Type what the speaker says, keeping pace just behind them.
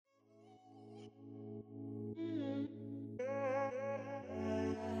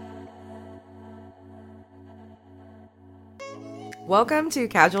Welcome to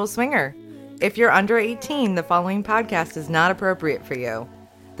Casual Swinger. If you're under 18, the following podcast is not appropriate for you.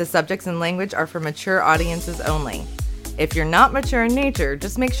 The subjects and language are for mature audiences only. If you're not mature in nature,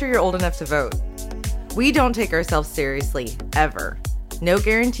 just make sure you're old enough to vote. We don't take ourselves seriously, ever. No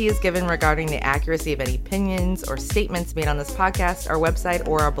guarantee is given regarding the accuracy of any opinions or statements made on this podcast, our website,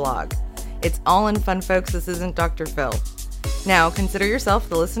 or our blog. It's all in fun, folks. This isn't Dr. Phil. Now, consider yourself,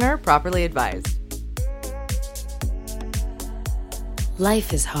 the listener, properly advised.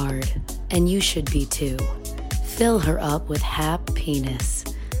 Life is hard, and you should be too. Fill her up with hap penis.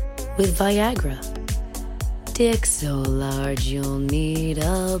 With Viagra. Dick so large you'll need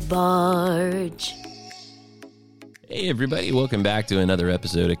a barge. Hey everybody, welcome back to another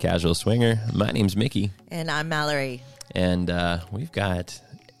episode of Casual Swinger. My name's Mickey. And I'm Mallory. And we've got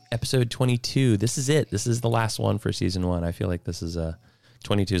episode 22. This is it. This is the last one for season 1. I feel like this is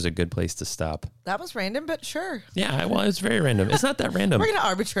 22 is a good place to stop. That was random, but sure. Yeah, well, it's very random. It's not that random. We're going to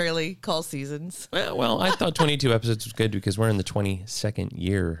arbitrarily call seasons. Well, I thought 22 episodes was good because we're in the 22nd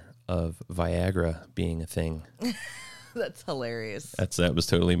year of Viagra being a thing. That's hilarious. That was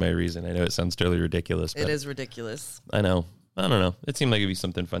totally my reason. I know it sounds totally ridiculous. But it is ridiculous. I know. I don't know. It seemed like it'd be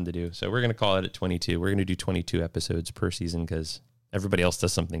something fun to do. So we're going to call it at 22. We're going to do 22 episodes per season because everybody else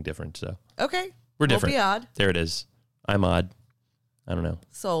does something different. So okay. We're different. We'll be odd. There it is. I'm odd. I don't know.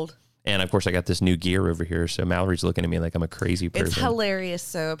 Sold. And of course, I got this new gear over here. So Mallory's looking at me like I'm a crazy person. It's hilarious.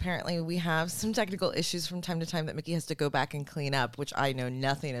 So apparently we have some technical issues from time to time that Mickey has to go back and clean up, which I know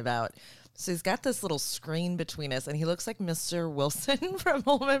nothing about. So he's got this little screen between us, and he looks like Mr. Wilson from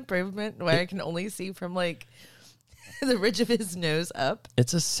Home Improvement, where I can only see from like the ridge of his nose up.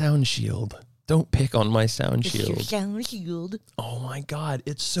 It's a sound shield. Don't pick on my sound It's your shield. sound shield. Oh my God,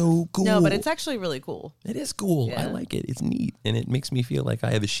 it's so cool. No, but it's actually really cool. It is cool. Yeah. I like it. It's neat. And it makes me feel like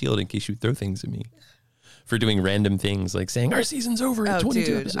I have a shield in case you throw things at me. For doing random things like saying, our season's over at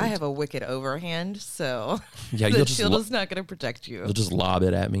 22 episodes. I have a wicked overhand, so Yeah, the you'll just shield is not going to protect you. You'll just lob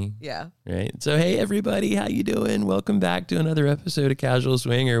it at me. Yeah. Right. So, hey, everybody, how you doing? Welcome back to another episode of Casual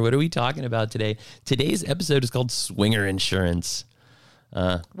Swinger. What are we talking about today? Today's episode is called Swinger Insurance.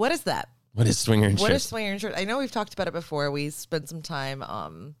 What is that? What is Swinger Insurance? What is Swinger Insurance? I know we've talked about it before. We spent some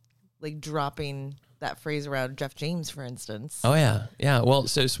time like dropping that phrase around Jeff James, for instance. Oh, yeah. Yeah. Well,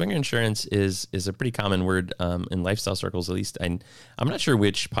 so Swinger Insurance is a pretty common word in lifestyle circles, at least. I'm not sure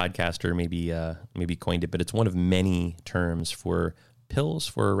which podcaster maybe coined it, but it's one of many terms for pills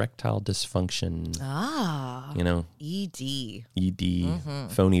for erectile dysfunction. Ah. You know?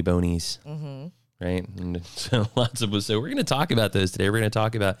 ED. Phony bonies. Mm-hmm. Right. And so so we're going to talk about those today. We're going to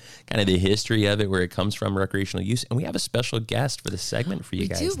talk about kind of the history of it, where it comes from, recreational use. And we have a special guest for the segment for you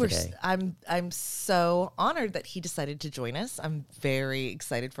guys today. I'm so honored that he decided to join us. I'm very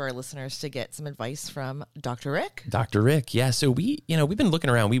excited for our listeners to get some advice from Dr. Rick. Dr. Rick. Yeah. So we've been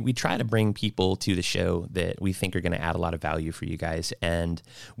looking around. We try to bring people to the show that we think are going to add a lot of value for you guys. And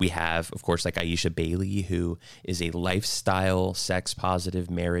we have, of course, like Aisha Bailey, who is a lifestyle, sex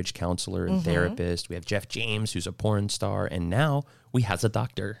positive marriage counselor and therapist. We have Jeff James, who's a porn star, and now we has a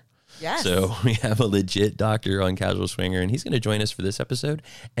doctor. Yes. So we have a legit doctor on Casual Swinger, and he's going to join us for this episode.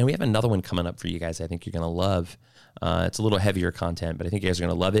 And we have another one coming up for you guys I think you're going to love. It's a little heavier content, but I think you guys are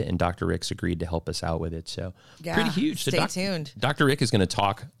going to love it, and Dr. Rick's agreed to help us out with it. So pretty huge. Stay tuned. Dr. Rick is going to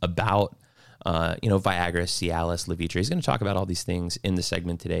talk about Viagra, Cialis, Levitra. He's going to talk about all these things in the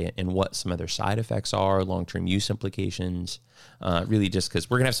segment today and what some of their side effects are, long-term use implications, really just because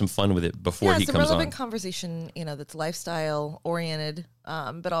we're going to have some fun with it before he comes on. It's a relevant conversation, that's lifestyle-oriented,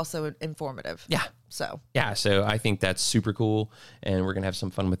 but also informative. Yeah. So I think that's super cool, and we're going to have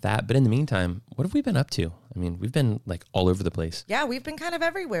some fun with that. But in the meantime, what have we been up to? I mean, we've been like all over the place. Yeah, we've been kind of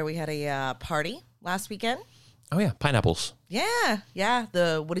everywhere. We had a party last weekend. Oh, yeah. Pineapples. Yeah.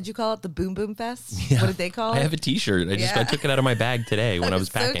 What did you call it? The Boom Boom Fest? Yeah. What did they call it? I have a T-shirt. I took it out of my bag today when I was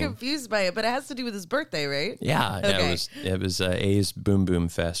packing. So confused by it, but it has to do with his birthday, right? Yeah. Okay. It was A's Boom Boom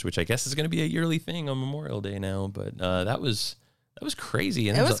Fest, which I guess is going to be a yearly thing on Memorial Day now. But that was crazy.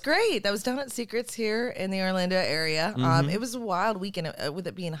 And it was great. That was down at Secrets here in the Orlando area. It was a wild weekend with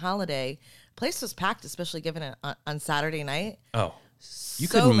it being holiday. Place was packed, especially given it on Saturday night. Oh, you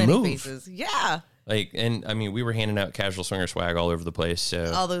so couldn't many move. faces. Yeah. We were handing out Casual Swinger swag all over the place.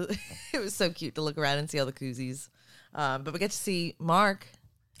 So it was so cute to look around and see all the koozies. But we get to see Mark.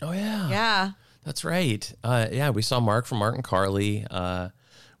 Oh yeah, yeah, that's right. We saw Mark from Mark and Carly.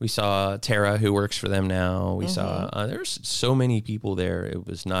 We saw Tara, who works for them now. We saw there's so many people there. It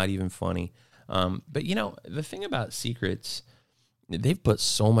was not even funny. But the thing about Secrets, they've put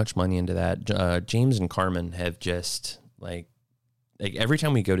so much money into that. James and Carmen have just like every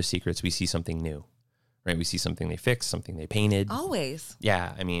time we go to Secrets, we see something new. right? We see something they fixed, something they painted. Always.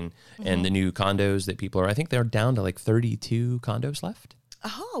 Yeah, I mean, and the new condos that people are, I think they're down to like 32 condos left.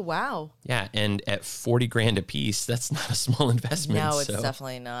 Oh, wow. Yeah, and at $40,000 a piece, that's not a small investment. No, it's so,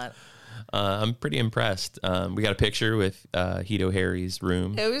 definitely not. I'm pretty impressed. We got a picture with Hito Harry's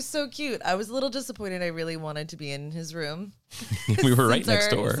room. It was so cute. I was a little disappointed. I really wanted to be in his room. We were right next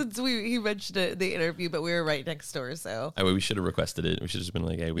door. Since he mentioned it in the interview, but we were right next door. So We should have requested it. We should have just been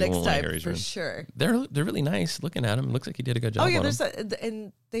like, "Hey, we next won't let time Harry's for room." sure. They're really nice. Looking at him, looks like he did a good job. Oh yeah, on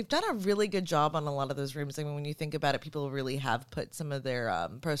and they've done a really good job on a lot of those rooms. I mean, when you think about it, people really have put some of their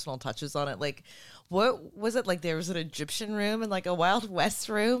personal touches on it. Like, what was it like? There was an Egyptian room and like a Wild West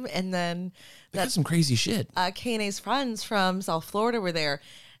room, and then got some crazy shit. K&A's friends from South Florida were there.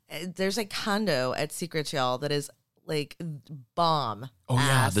 There's a condo at Secrets, y'all, that is like bomb. Oh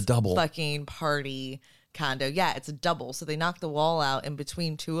yeah, the double fucking party condo. Yeah, it's a double. So they knocked the wall out in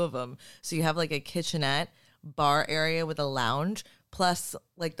between two of them. So you have like a kitchenette, bar area with a lounge, plus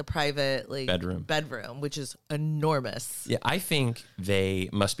like the private like bedroom, which is enormous. Yeah, I think they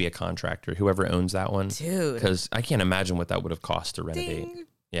must be a contractor, whoever owns that one, dude. Because I can't imagine what that would have cost to renovate. Ding.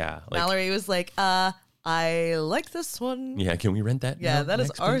 Yeah, Mallory was like, I like this one. Yeah, can we rent that? Yeah, that is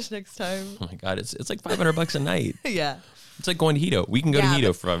ours next time. Oh my god, it's like $500 a night. Yeah. It's like going to Hito. We can go to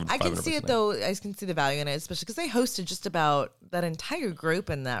Hito for $500. I can see it though. I can see the value in it, especially because they hosted just about that entire group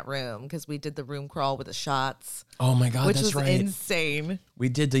in that room because we did the room crawl with the shots. Oh my god, which that's was right. insane. We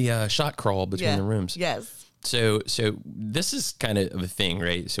did the shot crawl between the rooms. Yes. So this is kind of a thing,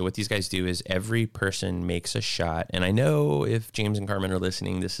 right? So what these guys do is every person makes a shot. And I know if James and Carmen are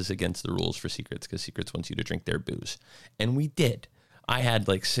listening, this is against the rules for Secrets because Secrets wants you to drink their booze. And we did. I had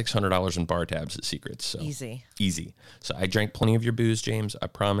like $600 in bar tabs at Secrets. So Easy. So I drank plenty of your booze, James, I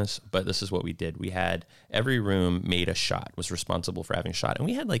promise. But this is what we did. We had every room made a shot, was responsible for having a shot. And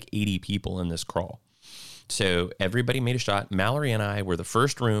we had like 80 people in this crawl. So everybody made a shot. Mallory and I were the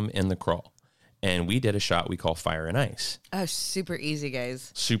first room in the crawl. And we did a shot we call Fire and Ice. Oh, super easy,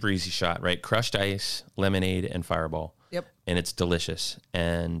 guys. Super easy shot, right? Crushed ice, lemonade, and Fireball. Yep. And it's delicious.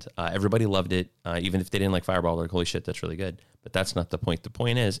 And everybody loved it. Even if they didn't like Fireball, they're like, holy shit, that's really good. But that's not the point. The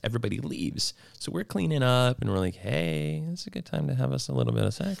point is everybody leaves. So we're cleaning up and we're like, hey, it's a good time to have us a little bit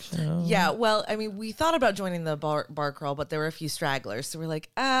of sex. You know? Yeah, well, I mean, we thought about joining the bar crawl, but there were a few stragglers. So we're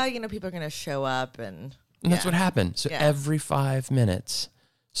like, people are going to show up. And that's what happened. So every 5 minutes,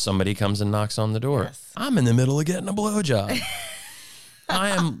 somebody comes and knocks on the door. Yes. I'm in the middle of getting a blowjob.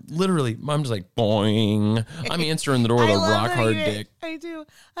 I'm just like, boing. I'm answering the door with a rock hard dick. I do.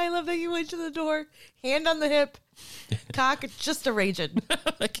 I love that you went to the door, hand on the hip, cock just a raging.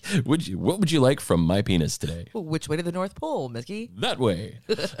 Like, what would you like from my penis today? Which way to the North Pole, Mickey? That way.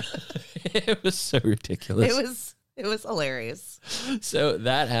 It was so ridiculous. It was hilarious. So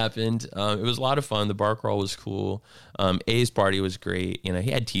that happened. It was a lot of fun. The bar crawl was cool. A's party was great. You know,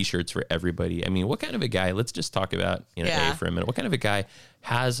 he had T-shirts for everybody. I mean, what kind of a guy? Let's just talk about A for a minute. What kind of a guy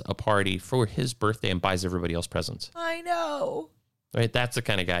has a party for his birthday and buys everybody else presents? I know. Right, that's the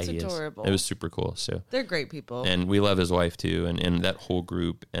kind of guy he adorable. is. It was super cool. So they're great people, and we love his wife too, and that whole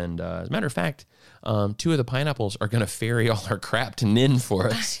group. And as a matter of fact, 2 of the pineapples are going to ferry all our crap to Nin for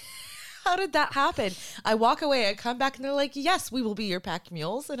us. How did that happen? I walk away, I come back, and they're like, yes, we will be your packed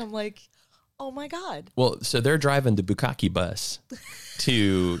mules. And I'm like, oh my God. Well, so they're driving the Bukkake bus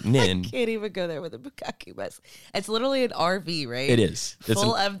to Nin. I can't even go there with a Bukkake bus. It's literally an RV, right? It is.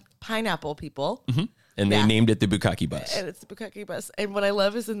 Full of pineapple people. Mm-hmm. And they named it the Bukkake bus. And it's the Bukkake bus. And what I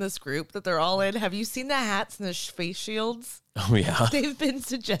love is in this group that they're all in. Have you seen the hats and the face shields? Oh, yeah. They've been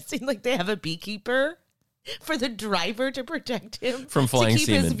suggesting like they have a beekeeper for the driver to protect him from flying to keep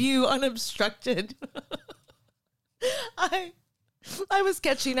semen. His view unobstructed. I was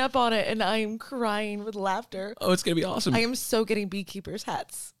catching up on it and I am crying with laughter. Oh, it's gonna be awesome. I am so getting beekeepers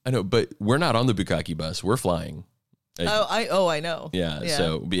hats. I know, but we're not on the Bukkake bus. We're flying. I know. Yeah.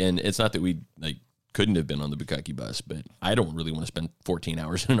 So, and it's not that we couldn't have been on the Bukkake bus, but I don't really want to spend 14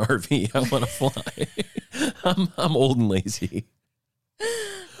 hours in an RV. I want to fly. I'm old and lazy.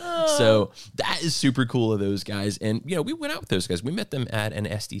 So that is super cool of those guys. And, we went out with those guys. We met them at an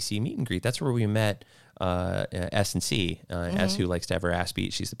SDC meet and greet. That's where we met S&C, S, who likes to have her ass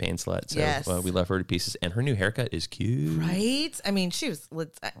beat. She's the pain slut. So yes. We love her to pieces. And her new haircut is cute. Right? I mean, she's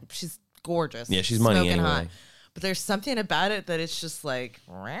gorgeous. Yeah, she's money anyway. Hot. But there's something about it that it's just like,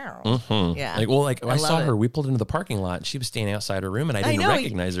 wow. Mm-hmm. Yeah. I saw her. We pulled into the parking lot and she was standing outside her room and I didn't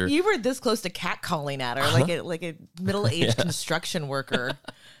recognize her. You were this close to catcalling at her like a middle-aged construction worker.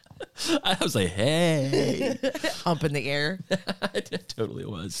 I was like, hey. Up in the air. It totally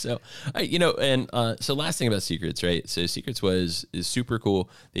was. So, so last thing about Secrets, right? So Secrets is super cool.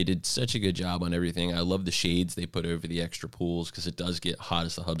 They did such a good job on everything. I love the shades they put over the extra pools because it does get hot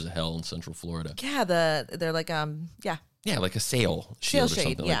as the hubs of hell in Central Florida. Yeah, they're like Yeah, like a sail shield or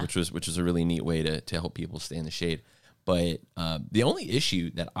shade, something, yeah. which was a really neat way to help people stay in the shade. But the only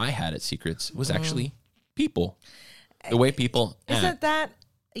issue that I had at Secrets was actually people. The way people Isn't that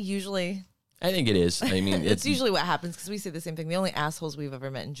usually? I think it is. I mean, It's usually what happens because we say the same thing. The only assholes we've ever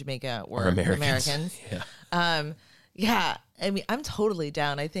met in Jamaica were Americans. Yeah. Yeah. I mean, I'm totally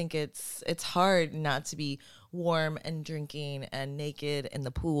down. I think it's hard not to be warm and drinking and naked in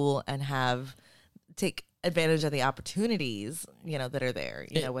the pool and take advantage of the opportunities, that are there.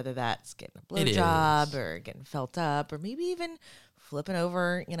 Whether that's getting a blowjob or getting felt up or maybe even flipping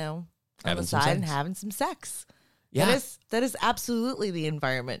over, on the side and having some sex. Yeah. That is absolutely the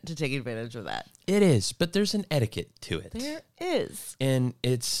environment to take advantage of that. It is, but there's an etiquette to it. There is. And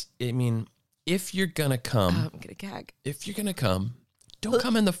if you're going to come, I'm going to gag. If you're going to come, don't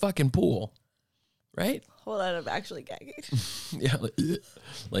come in the fucking pool. Right? Hold on, I'm actually gagging. Yeah.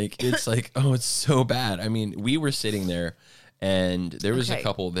 Like, it's like, oh, it's so bad. I mean, we were sitting there and there was a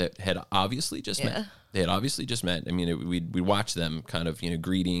couple that had obviously just met. They had obviously just met. I mean, we watched them kind of,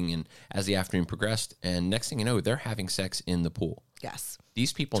 greeting and as the afternoon progressed. And next thing you know, they're having sex in the pool. Yes.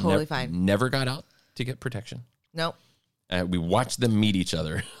 These people never got out to get protection. Nope. We watched them meet each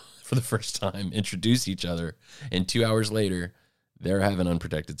other for the first time, introduce each other. And 2 hours later, they're having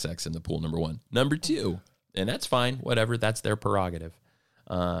unprotected sex in the pool, number one. Number two, and that's fine, whatever, that's their prerogative.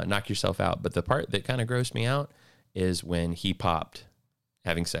 Knock yourself out. But the part that kind of grossed me out is when he popped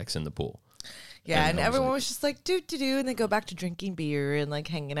having sex in the pool. Yeah, and everyone was just like, do, and they go back to drinking beer and like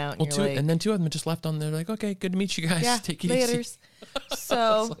hanging out. And then two of them just left on there, like, okay, good to meet you guys. Yeah, take it laters. easy.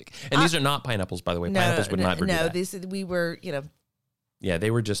 So, these are not pineapples, by the way. Pineapples would not do that. No, we were, Yeah, they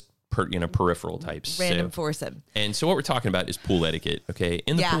were just peripheral types. Random foursome. And so what we're talking about is pool etiquette. Okay,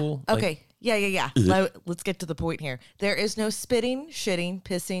 in the pool. Okay. Yeah. Let's get to the point here. There is no spitting, shitting,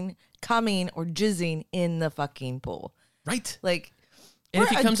 pissing, coming, or jizzing in the fucking pool. Right. Like. And if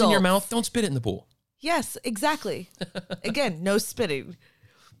he comes in your mouth, don't spit it in the pool. Yes, exactly. Again, no spitting.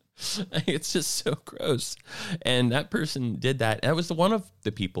 It's just so gross. And that person did that. That was one of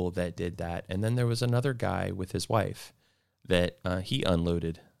the people that did that. And then there was another guy with his wife that he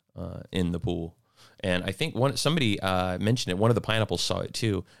unloaded in the pool. And I think somebody mentioned it. One of the pineapples saw it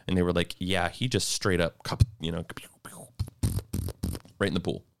too. And they were like, yeah, he just straight up, right in the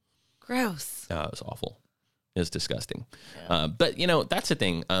pool. Gross. It was awful. Is disgusting. Yeah. But, that's the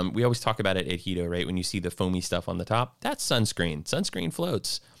thing. We always talk about it at Hedo, right? When you see the foamy stuff on the top, that's sunscreen. Sunscreen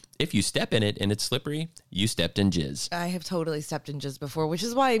floats. If you step in it and it's slippery, you stepped in jizz. I have totally stepped in jizz before, which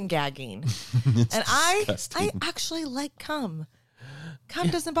is why I'm gagging. And I actually like cum. Cum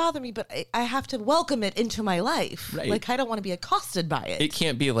doesn't bother me, but I have to welcome it into my life. Right. Like, I don't want to be accosted by it. It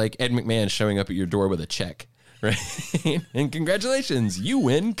can't be like Ed McMahon showing up at your door with a check, right? And congratulations, you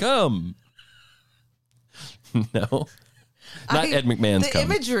win cum. No, not Ed McMahon's cum.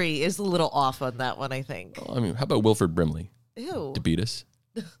 The imagery is a little off on that one, I think. Well, I mean, how about Wilford Brimley? Ew. To beat us.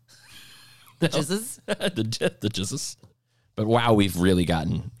 The jizzes? the jizzes. But wow, we've really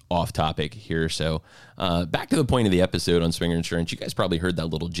gotten off topic here. So back to the point of the episode on Swinger Insurance. You guys probably heard that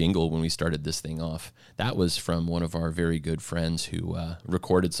little jingle when we started this thing off. That was from one of our very good friends who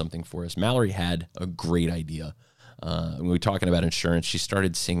recorded something for us. Mallory had a great idea. When we were talking about insurance, she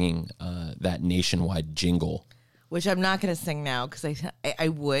started singing that nationwide jingle. Which I'm not going to sing now because I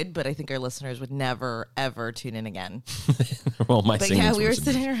would, but I think our listeners would never, ever tune in again. Well, but yeah, we were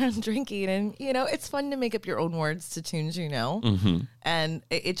sitting around drinking and, it's fun to make up your own words to tunes, Mm-hmm. And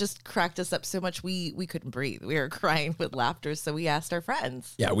it just cracked us up so much we couldn't breathe. We were crying with laughter, so we asked our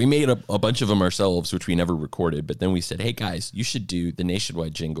friends. Yeah, we made a bunch of them ourselves, which we never recorded. But then we said, hey, guys, you should do the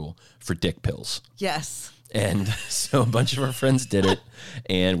nationwide jingle for dick pills. Yes. And so a bunch of our friends did it,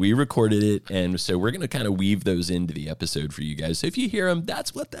 and we recorded it. And so we're going to kind of weave those into the episode for you guys. So if you hear them,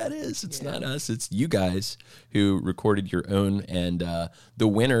 that's what that is. It's not us. It's you guys who recorded your own. And the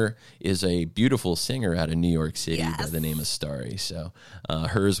winner is a beautiful singer out of New York City by the name of Starry. So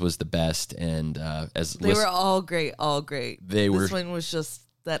hers was the best. And they were all great, This one was just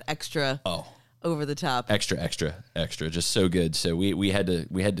that extra. Oh. Over the top. Extra. Just so good. So we had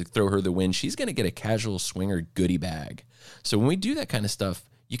to throw her the win. She's going to get a Casual Swinger goodie bag. So when we do that kind of stuff,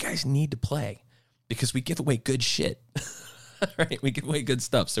 you guys need to play because we give away good shit. Right? We give away good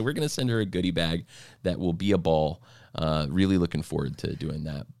stuff. So we're going to send her a goodie bag that will be a ball. Really looking forward to doing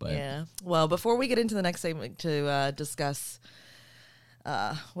that. But yeah. Well, before we get into the next segment to discuss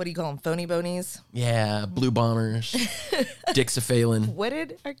what do you call them? Phony bonies? Yeah, blue bombers, Dixaphalin. What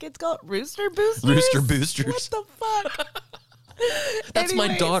did our kids call it? Rooster boosters? Rooster boosters. What the fuck? That's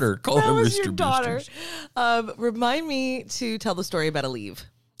my daughter. Call that them was Rooster your daughter. boosters. Remind me to tell the story about Aleve.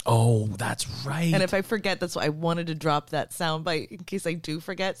 Oh, that's right. And if I forget, that's why I wanted to drop that sound bite in case I do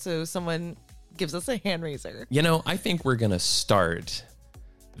forget. So someone gives us a hand raiser. You know, I think we're going to start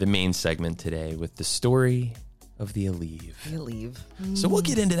the main segment today with the story of the Aleve. The Aleve. So we'll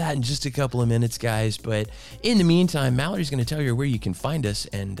get into that in just a couple of minutes, guys. But in the meantime, Mallory's going to tell you where you can find us,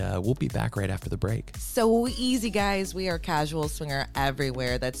 and we'll be back right after the break. So easy, guys. We are Casual Swinger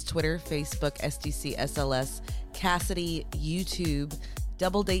everywhere. That's Twitter, Facebook, STC, SLS, Cassidy, YouTube,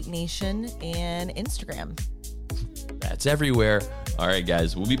 Double Date Nation, and Instagram. That's everywhere. All right,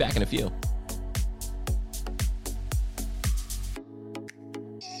 guys, we'll be back in a few.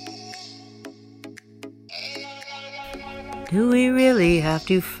 Do we really have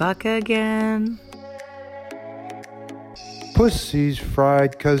to fuck again? Pussy's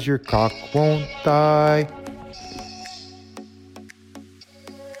fried 'cause your cock won't die.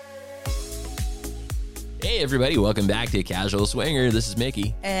 Hey, everybody. Welcome back to Casual Swinger. This is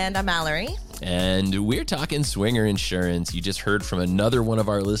Mickey. And I'm Mallory. And we're talking swinger insurance. You just heard from another one of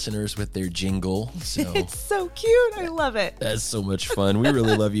our listeners with their jingle. So It's so cute. I love it. that's so much fun. We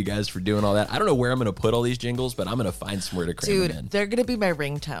really love you guys for doing all that. I don't know where I'm going to put all these jingles, but I'm going to find somewhere to cram them in. Dude, they're going to be my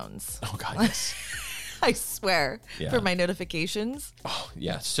ringtones. Oh, God, yes. I swear. Yeah. For my notifications. Oh,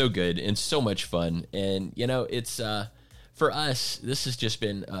 yeah, so good and so much fun. And, you know, it's for us, this has just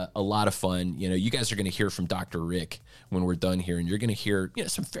been a lot of fun. You know, you guys are going to hear from Dr. Rick when we're done here, and you're going to hear, you know,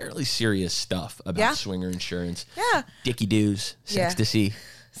 some fairly serious stuff about swinger insurance. Yeah. Dicky doos, sextasy.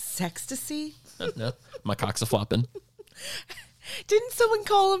 Sextasy? No, my cock's a flopping. Didn't someone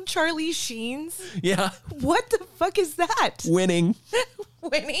call him Charlie Sheens? Yeah. What the fuck is that? Winning.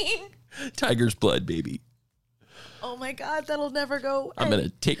 Winning? Tiger's blood, baby. Oh my God, that'll never go away. I'm going to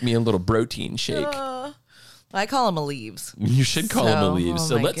take me a little protein shake. I call him Aleves. You should call him Aleve. Oh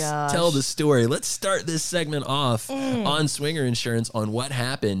So my let's gosh. tell the story. Let's start this segment off on swinger insurance on what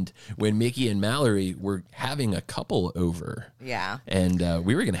happened when Mickey and Mallory were having a couple over. Yeah. And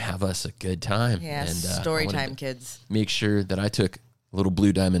we were going to have us a good time. Yeah, and, story I wanted time, to kids. Make sure that I took a little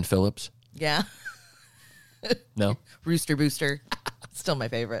Blue Diamond Phillips. Yeah. No? Rooster Booster. Still my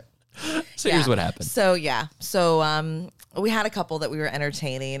favorite. So here's what happened. So we had a couple that we were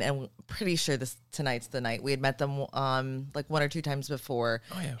entertaining, and pretty sure tonight's the night. We had met them like one or two times before.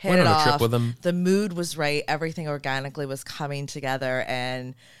 Oh, yeah. Hit Went it on a off. trip with them. The mood was right. Everything organically was coming together,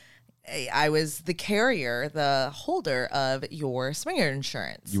 and I was the carrier, the holder of your swinger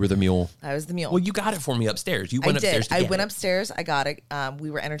insurance. You were the mule. I was the mule. Well, you got it for me upstairs. You went I upstairs did. to I get went it. upstairs. I got it.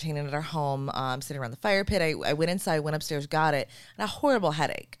 We were entertaining at our home, sitting around the fire pit. I went inside, went upstairs, got it, and a horrible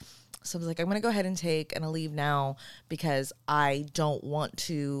headache. So I was like, I'm going to go ahead and take and leave now because I don't want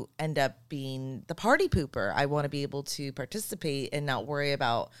to end up being the party pooper. I want to be able to participate and not worry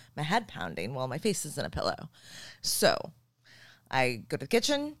about my head pounding while my face is in a pillow. So I go to the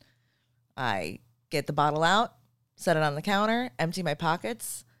kitchen. I get the bottle out, set it on the counter, empty my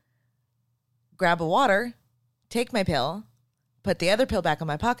pockets, grab a water, take my pill, put the other pill back in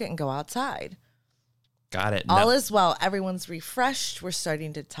my pocket, and go outside. Got it. All is well. Everyone's refreshed. We're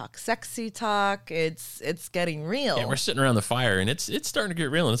starting to talk sexy talk. It's getting real. Yeah, we're sitting around the fire, and it's starting to get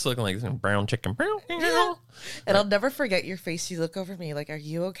real, and it's looking like brown chicken. Yeah. And I'll never forget your face. You look over me like, are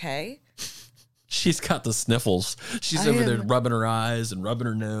you okay? She's got the sniffles. She's over there rubbing her eyes and rubbing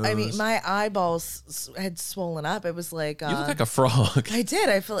her nose. I mean, my eyeballs had swollen up. It was like... you look like a frog. I did.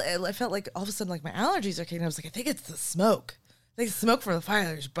 I felt like all of a sudden like my allergies are kicking. I was like, I think it's the smoke. I think the smoke from the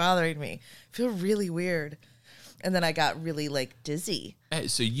fire is bothering me. I feel really weird. And then I got really like dizzy. Hey,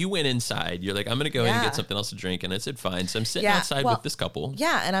 so you went inside. You're like, I'm going to go in and get something else to drink. And I said, fine. So I'm sitting outside with this couple.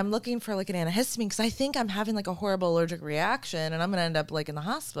 Yeah. And I'm looking for like an antihistamine because I think I'm having like a horrible allergic reaction and I'm going to end up like in the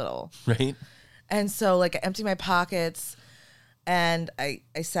hospital. Right. And so like I empty my pockets and I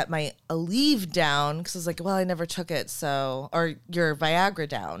set my Aleve down because I was like, well, I never took it. So, or your Viagra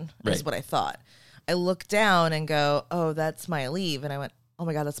down is what I thought. I look down and go, oh, that's my Aleve. And I went, oh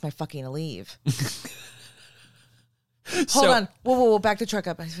my God, that's my fucking Aleve. Hold on. Whoa, back the truck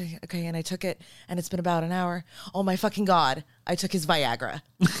up. Okay, and I took it, and it's been about an hour. Oh my fucking God. I took his Viagra.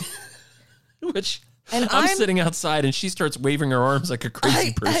 Which and I'm sitting outside, and she starts waving her arms like a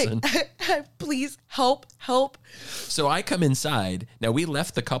crazy person. Please, help. So I come inside. Now, we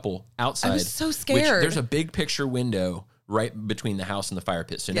left the couple outside. I was so scared. There's a big picture window right between the house and the fire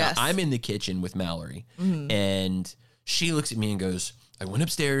pit. So now I'm in the kitchen with Mallory, and she looks at me and goes, I went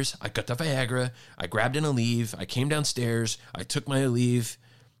upstairs. I got the Viagra. I grabbed an Aleve. I came downstairs. I took my Aleve.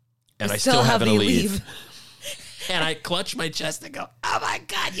 And I still have an Aleve. And I clutched my chest and go, oh my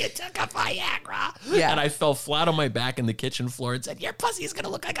God, you took a Viagra. Yeah. And I fell flat on my back in the kitchen floor and said, your pussy's going to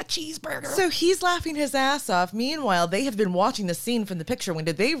look like a cheeseburger. So he's laughing his ass off. Meanwhile, they have been watching the scene from the picture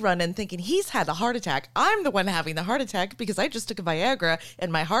window. They run in thinking he's had a heart attack. I'm the one having the heart attack because I just took a Viagra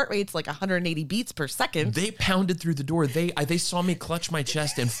and my heart rate's like 180 beats per second. They pounded through the door. They saw me clutch my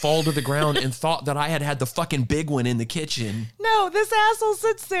chest and fall to the ground and thought that I had the fucking big one in the kitchen. No, this asshole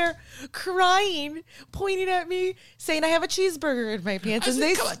sits there crying, pointing at me, saying I have a cheeseburger in my pants, and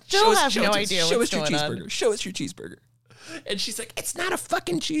they still have no idea what's going on. Show us your cheeseburger. And she's like, it's not a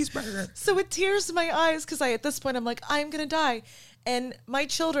fucking cheeseburger. So with tears in my eyes, because at this point I'm like, I'm going to die. And my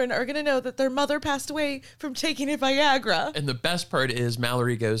children are going to know that their mother passed away from taking a Viagra. And the best part is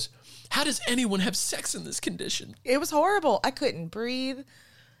Mallory goes, how does anyone have sex in this condition? It was horrible. I couldn't breathe.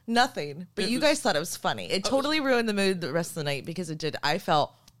 Nothing. But you guys thought it was funny. It totally ruined the mood the rest of the night because it did. I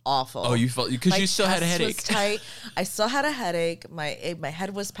felt awful. Oh, you felt, because you still had a headache. Was tight. I still had a headache. My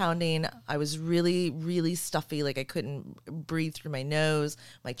head was pounding. I was really, really stuffy. Like I couldn't breathe through my nose.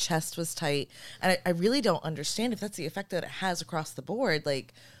 My chest was tight. And I really don't understand if that's the effect that it has across the board.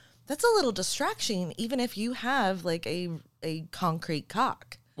 Like that's a little distraction, even if you have like a concrete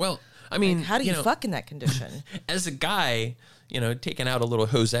cock. Well, I mean, like, how do you fuck in that condition? As a guy, taking out a little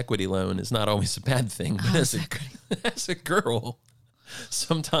hose equity loan is not always a bad thing. But as a girl,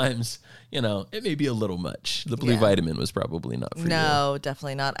 sometimes, it may be a little much. The blue vitamin was probably not for you. No,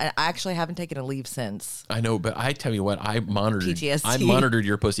 definitely not. I actually haven't taken a leave since. I know, but I tell you what, I monitored PTSD. I monitored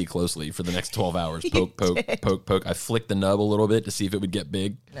your pussy closely for the next 12 hours. Poke, poke. I flicked the nub a little bit to see if it would get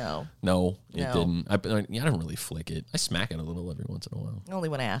big. No, it didn't. I don't really flick it. I smack it a little every once in a while. Only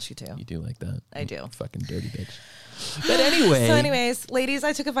when I ask you to. You do like that? I do. Fucking dirty bitch. But anyway. So anyways, ladies,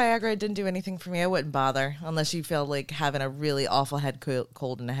 I took a Viagra. It didn't do anything for me. I wouldn't bother unless you feel like having a really awful head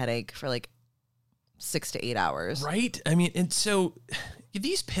cold and a headache for like 6 to 8 hours. Right? I mean, and so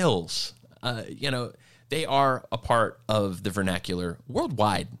these pills, they are a part of the vernacular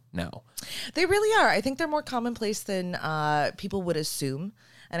worldwide now. They really are. I think they're more commonplace than people would assume.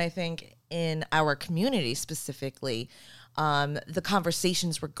 And I think in our community specifically, the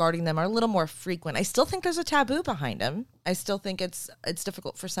conversations regarding them are a little more frequent. I still think there's a taboo behind them. I still think it's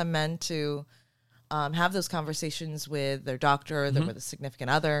difficult for some men to have those conversations with their doctor, or with a significant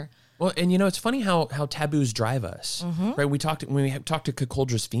other. Well, and it's funny how taboos drive us, right? When we talked to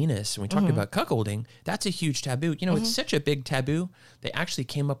Cuckoldrus Venus and we talked about cuckolding, that's a huge taboo. It's such a big taboo. They actually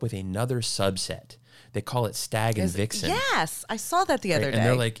came up with another subset. They call it stag and vixen. Yes, I saw that the other day. And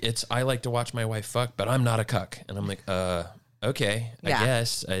they're like, I like to watch my wife fuck, but I'm not a cuck. And I'm like, okay, I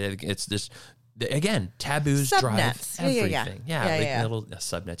guess. It's this, again, taboos drive everything. Yeah. Little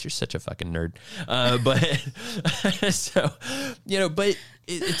subnets. You're such a fucking nerd. But so, but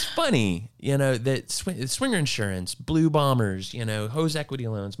it's funny, that swinger insurance, blue bombers, hose equity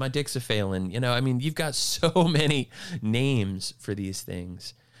loans, my dick's a failing. I mean, you've got so many names for these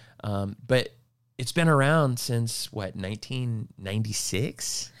things. But it's been around since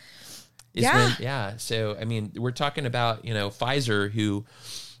 1996? So, I mean, we're talking about, Pfizer, who,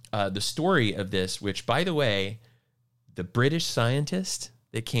 the story of this, which, by the way, the British scientist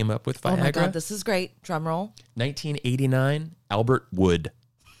that came up with Viagra. Oh my God, this is great. Drum roll. 1989, Albert Wood.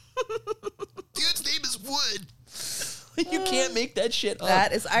 Dude's name is Wood. You can't make that shit up.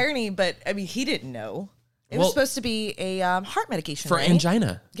 That is irony, but I mean, he didn't know. It was supposed to be a heart medication, for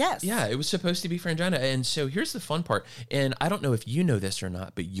angina. Yes. Yeah, it was supposed to be for angina. And so here's the fun part. And I don't know if you know this or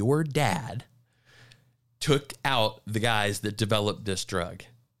not, but your dad took out the guys that developed this drug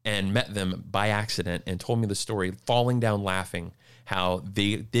and met them by accident and told me the story, falling down laughing, how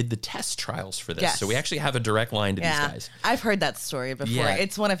they did the test trials for this. Yes. So we actually have a direct line to these guys. I've heard that story before. Yeah.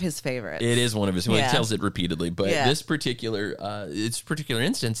 It's one of his favorites. It is one of his. Well, he tells it repeatedly. But this particular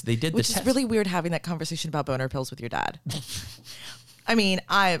instance, they did the test. Which is really weird having that conversation about boner pills with your dad. I mean,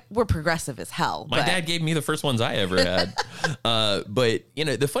 we're progressive as hell. My dad gave me the first ones I ever had. But,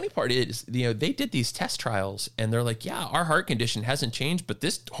 the funny part is, they did these test trials and they're like, yeah, our heart condition hasn't changed, but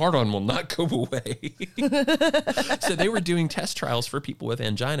this hard-on will not go away. So they were doing test trials for people with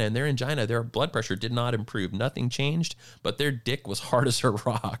angina, and their blood pressure did not improve. Nothing changed, but their dick was hard as a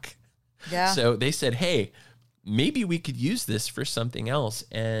rock. Yeah. So they said, hey, maybe we could use this for something else.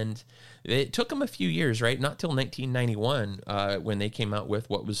 And it took them a few years, right? Not till 1991 when they came out with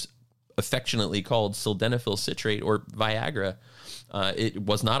what was affectionately called sildenafil citrate, or Viagra. It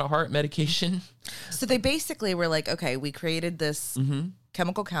was not a heart medication. So they basically were like, okay, we created this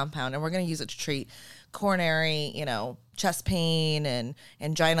chemical compound, and we're going to use it to treat coronary, chest pain and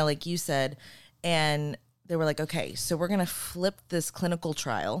angina, like you said. And they were like, okay, so we're going to flip this clinical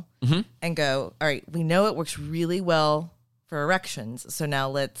trial and go, all right, we know it works really well for erections, so now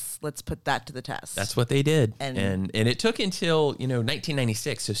let's put that to the test. That's what they did. And it took until,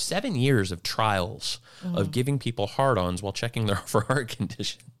 1996, so 7 years of trials of giving people hard-ons while checking for heart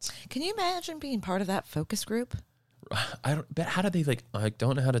conditions. Can you imagine being part of that focus group? But how do they I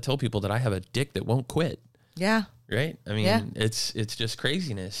don't know how to tell people that I have a dick that won't quit. Yeah. Right? I mean, it's just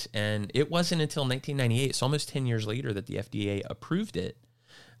craziness. And it wasn't until 1998, so almost 10 years later, that the FDA approved it.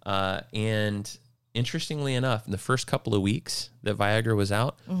 And interestingly enough, in the first couple of weeks that Viagra was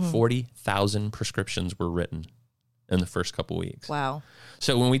out, 40,000 prescriptions were written in the first couple of weeks. Wow.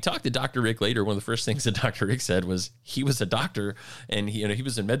 So when we talked to Dr. Rick later, one of the first things that Dr. Rick said was he was a doctor and he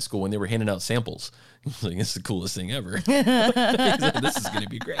was in med school when they were handing out samples. He's like, "This is the coolest thing ever." He's like, "This is going to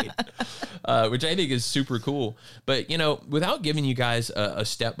be great," which I think is super cool. But without giving you guys a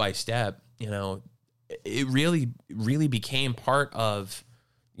step by step, it really became part of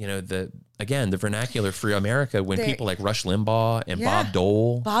the vernacular for America when people like Rush Limbaugh and Bob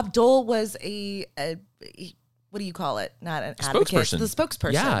Dole. Bob Dole was a what do you call it? Not an advocate. Spokesperson. The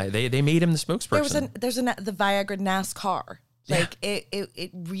spokesperson. Yeah, they made him the spokesperson. There's the Viagra NASCAR. Like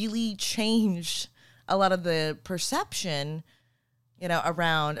it really changed a lot of the perception,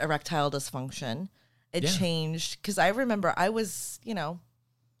 around erectile dysfunction. It changed because I remember I was,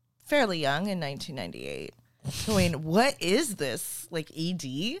 fairly young in 1998. Going, what is this? Like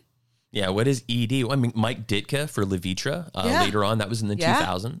ED? Yeah, what is ED? Well, I mean, Mike Ditka for Levitra later on, that was in the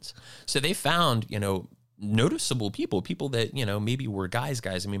 2000s. So they found, noticeable people that, maybe were guys.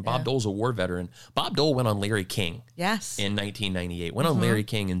 I mean, Bob Dole's a war veteran. Bob Dole went on Larry King. Yes. In 1998. Went on Larry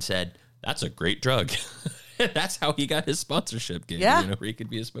King and said, "That's a great drug." That's how he got his sponsorship gig, where he could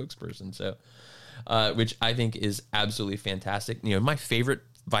be a spokesperson. So, which I think is absolutely fantastic. My favorite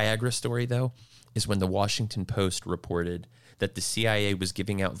Viagra story, though, is when the Washington Post reported that the CIA was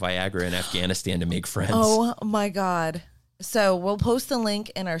giving out Viagra in Afghanistan to make friends. Oh, my God. So we'll post the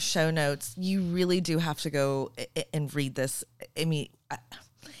link in our show notes. You really do have to go and read this. I mean,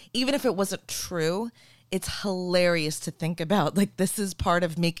 even if it wasn't true, it's hilarious to think about. Like, this is part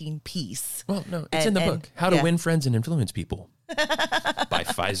of making peace. Well, no, it's in the book. How to Win Friends and Influence People by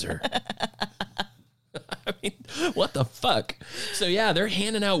Pfizer. I mean, what the fuck? So, yeah, they're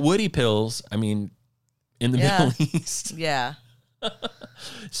handing out Woody pills, in the Middle East. Yeah.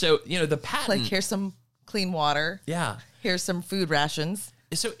 So, the patent. Like, here's some clean water. Yeah. Here's some food rations.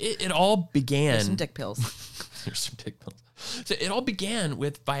 So it all began. Here's some dick pills. Here's some dick pills. So it all began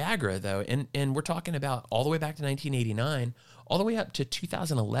with Viagra, though. And we're talking about all the way back to 1989, all the way up to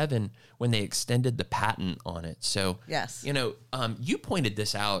 2011 when they extended the patent on it. So, yes. You pointed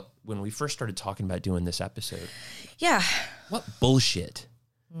this out when we first started talking about doing this episode. Yeah. What bullshit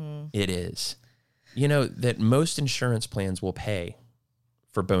it is. That most insurance plans will pay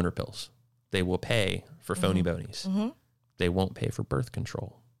for boner pills. They will pay for phony bonies. They won't pay for birth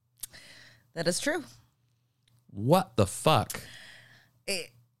control. That is true. What the fuck?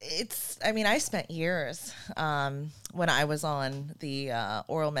 I spent years when I was on the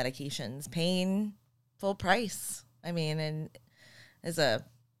oral medications paying full price. And as a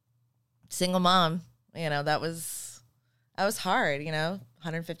single mom, that was hard, $150,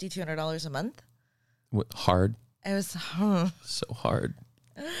 $200 a month. What, hard? It was so hard.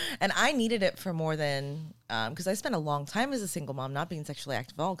 And I needed it for more than, because I spent a long time as a single mom not being sexually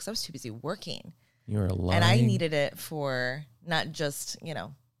active at all because I was too busy working. You were lying. And I needed it for not just,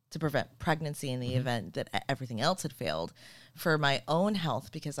 to prevent pregnancy in the event that everything else had failed, for my own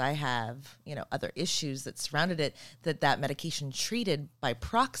health, because I have, other issues that surrounded it that medication treated by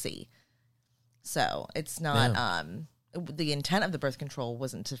proxy. So it's not, the intent of the birth control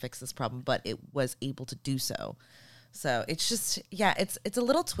wasn't to fix this problem, but it was able to do so. So it's just, it's a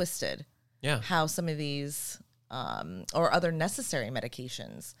little twisted. Yeah. How some of these or other necessary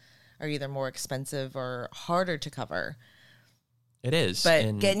medications are either more expensive or harder to cover. It is.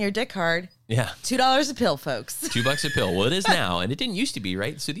 But getting your dick hard. Yeah. $2 a pill, folks. $2 a pill. Well, it is now. And it didn't used to be,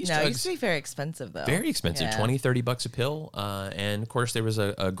 right? So these drugs. It used to be very expensive, though. Very expensive. Yeah. $20-$30 a pill. And of course, there was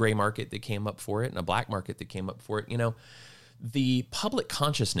a gray market that came up for it and a black market that came up for it. The public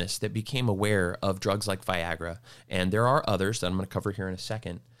consciousness that became aware of drugs like Viagra, and there are others that I'm going to cover here in a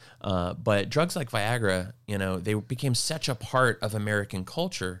second, but drugs like Viagra, they became such a part of American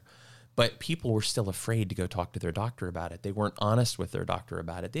culture, but people were still afraid to go talk to their doctor about it. They weren't honest with their doctor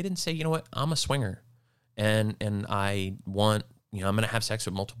about it. They didn't say, you know what, I'm a swinger, and I want I'm going to have sex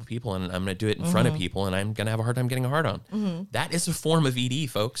with multiple people and I'm going to do it in front of people and I'm going to have a hard time getting a hard on. That is a form of ED,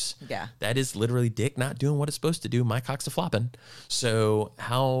 folks. Yeah. That is literally dick not doing what it's supposed to do. My cock's a flopping. So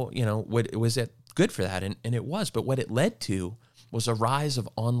how, what was it good for that? And it was, but what it led to was a rise of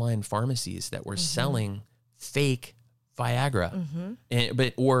online pharmacies that were selling fake Viagra,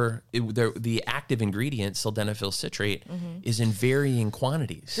 the active ingredient, sildenafil citrate, is in varying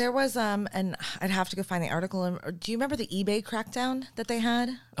quantities. There was, and I'd have to go find the article. Do you remember the eBay crackdown that they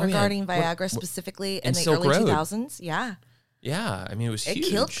had regarding Viagra specifically in the Silk early Road. 2000s? Yeah. Yeah, I mean, it was huge. It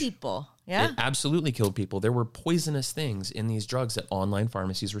killed people. Yeah. It absolutely killed people. There were poisonous things in these drugs that online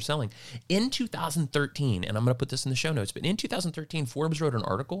pharmacies were selling. In 2013, and I'm going to put this in the show notes, but in 2013, Forbes wrote an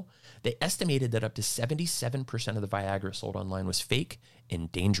article. They estimated that up to 77% of the Viagra sold online was fake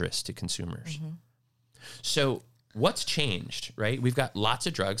and dangerous to consumers. So what's changed, right? We've got lots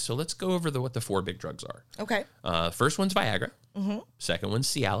of drugs. So let's go over what the 4 big drugs are. Okay. First one's Viagra. Second one's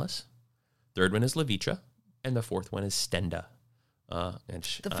Cialis. Third one is Levitra. And the fourth one is Stenda.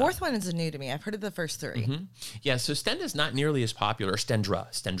 The fourth one is new to me. I've heard of the first 3. Yeah, so Stenda is not nearly as popular. Stendra.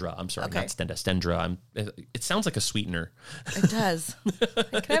 I'm sorry, not Stenda. Stendra. It sounds like a sweetener. It does.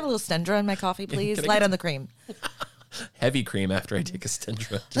 Can I have a little Stendra in my coffee, please? Light on the cream. Heavy cream after I take a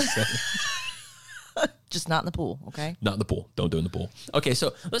Stendra. Just saying. Just not in the pool, okay? Not in the pool. Don't do it in the pool. Okay,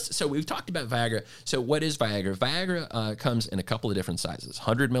 so we've talked about Viagra. So what is Viagra? Viagra comes in a couple of different sizes: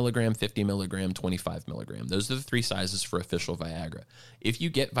 100 milligram, 50 milligram, 25 milligram. Those are the 3 sizes for official Viagra. If you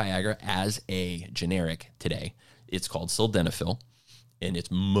get Viagra as a generic today, it's called sildenafil, and it's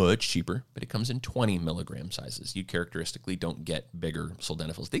much cheaper, but it comes in 20 milligram sizes. You characteristically don't get bigger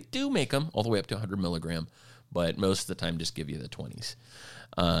sildenafils. They do make them all the way up to 100 milligram, but most of the time just give you the 20s.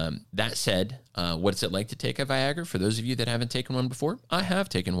 That said, what's it like to take a Viagra? For those of you that haven't taken one before, I have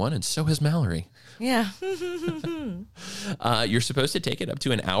taken one, and so has Mallory. Yeah. You're supposed to take it up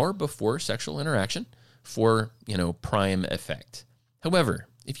to an hour before sexual interaction for, prime effect. However,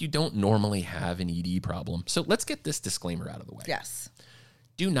 if you don't normally have an ED problem, so let's get this disclaimer out of the way. Yes.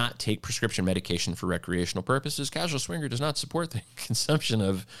 Do not take prescription medication for recreational purposes. Casual Swinger does not support the consumption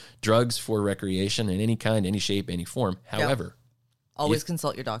of drugs for recreation in any kind, any shape, any form. However, always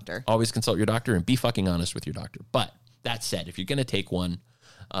consult your doctor. Always consult your doctor and be fucking honest with your doctor. But that said, if you're going to take one,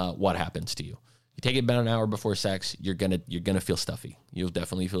 what happens to you? You take it about an hour before sex, you're gonna feel stuffy. You'll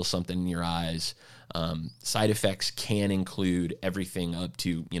definitely feel something in your eyes. Side effects can include everything up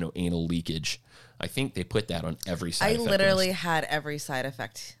to anal leakage. I think they put that on every side effect. I literally had every side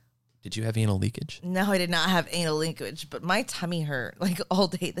effect. Did you have anal leakage? No, I did not have anal leakage, but my tummy hurt like all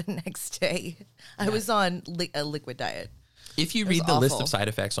day the next day. I was on a liquid diet. If you read the list of side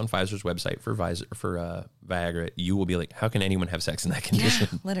effects on Pfizer's website for Viagra, you will be like, how can anyone have sex in that condition?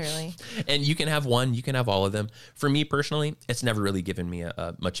 Yeah, literally. And you can have one, you can have all of them. For me personally, it's never really given me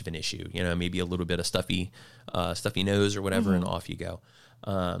much of an issue. Maybe a little bit of stuffy nose or whatever, and off you go.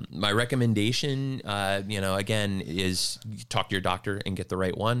 My recommendation, again, is you talk to your doctor and get the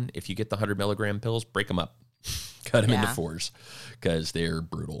right one. If you get the 100 milligram pills, break them up. Cut them into 4s because they're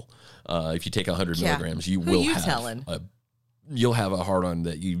brutal. If you take 100 milligrams, you'll have a hard on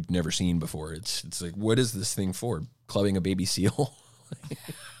that you've never seen before. It's like, what is this thing for? Clubbing a baby seal?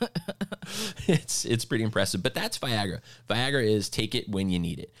 It's pretty impressive. But that's Viagra. Viagra is take it when you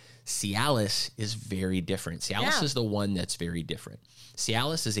need it. Cialis is very different. Cialis is the one that's very different.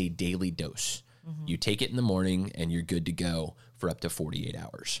 Cialis is a daily dose. You take it in the morning and you're good to go for up to 48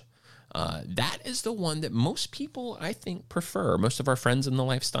 hours. That is the one that most people, I think, prefer. Most of our friends in the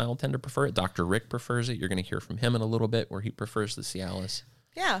lifestyle tend to prefer it. Dr. Rick prefers it. You're going to hear from him in a little bit where he prefers the Cialis.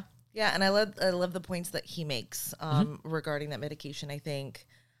 Yeah. Yeah. And I love the points that he makes regarding that medication. I think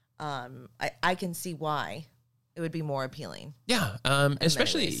I can see why it would be more appealing. Yeah.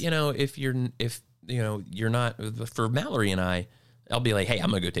 Especially, if you're not, for Mallory and I'll be like, hey, I'm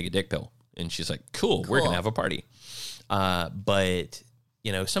going to go take a dick pill. And she's like, cool. We're going to have a party. But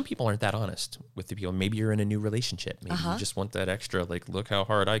some people aren't that honest with the people. Maybe you're in a new relationship. Maybe you just want that extra, like, look how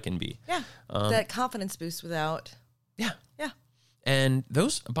hard I can be. Yeah. That confidence boost without. Yeah. Yeah. And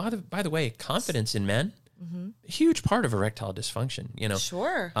those, by the way, confidence in men, a huge part of erectile dysfunction.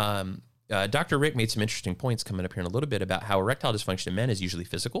 Sure. Dr. Rick made some interesting points coming up here in a little bit about how erectile dysfunction in men is usually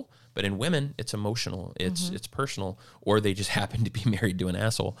physical, but in women, it's emotional, it's personal, or they just happen to be married to an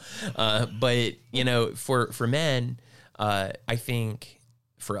asshole. But for men, I think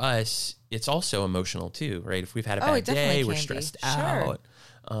for us, it's also emotional too, right? If we've had a bad day, we're stressed out.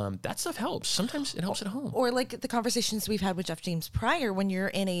 That stuff helps. Sometimes it helps at home. Or like the conversations we've had with Jeff James prior, when you're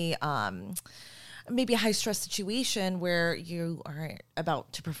in a maybe a high stress situation where you are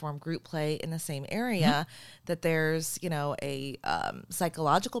about to perform group play in the same area, that there's, a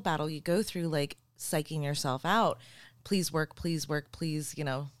psychological battle you go through, like psyching yourself out. Please work, please,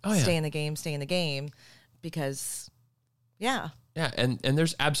 stay in the game, because, yeah. Yeah, and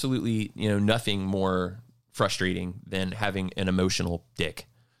there's absolutely, nothing more frustrating than having an emotional dick.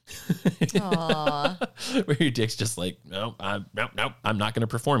 Where your dick's just like, no, I'm not going to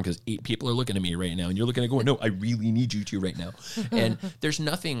perform because 8 people are looking at me right now, and you're looking at going, no, I really need you to right now. And there's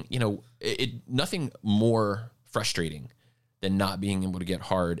nothing, nothing more frustrating than not being able to get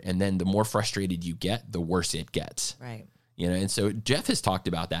hard. And then the more frustrated you get, the worse it gets. Right. And so Jeff has talked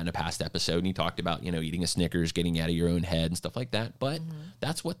about that in a past episode, and he talked about, eating a Snickers, getting out of your own head and stuff like that. But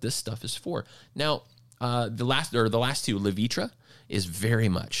that's what this stuff is for. Now, the last two, Levitra, is very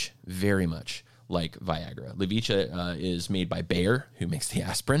much like Viagra. Levitra is made by Bayer, who makes the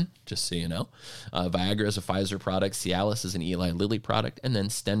aspirin, just so you know. Viagra is a Pfizer product. Cialis is an Eli Lilly product. And then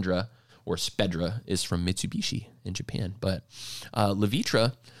Stendra, or Spedra, is from Mitsubishi in Japan. But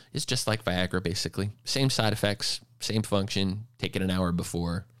Levitra is just like Viagra, basically. Same side effects, same function. Take it an hour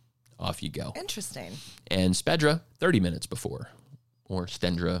before, off you go. Interesting. And Spedra, 30 minutes before. Or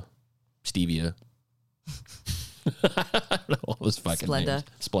Stendra, Stevia. I don't know all those fucking names.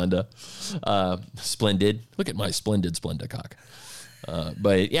 Splenda. Splendid. Look at my Splenda cock.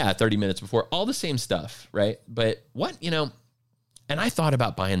 But yeah, 30 minutes before. All the same stuff, right? But what, and I thought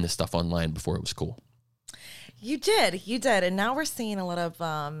about buying this stuff online before it was cool. You did. And now we're seeing a lot of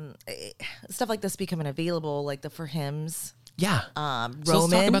stuff like this becoming available, like the For Hims. Yeah. Roman. So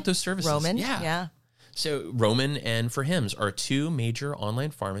let's talk about those services. Roman. Yeah. So Roman and For Hims are 2 major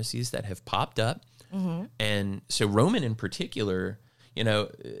online pharmacies that have popped up. Mm-hmm. And so Roman in particular,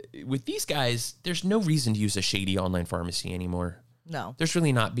 with these guys, there's no reason to use a shady online pharmacy anymore. No. There's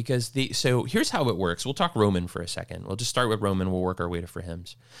really not, because so here's how it works. We'll talk Roman for a second. We'll just start with Roman. We'll work our way to For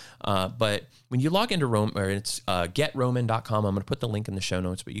Hims. But when you log into Roman, or it's getroman.com, I'm going to put the link in the show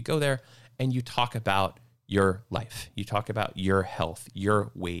notes, but you go there and you talk about your life. You talk about your health,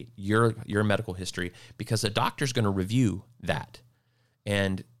 your weight, your medical history, because a doctor's going to review that.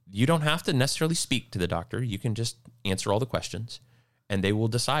 And you don't have to necessarily speak to the doctor. You can just answer all the questions, and they will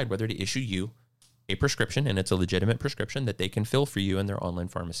decide whether to issue you a prescription, and it's a legitimate prescription that they can fill for you in their online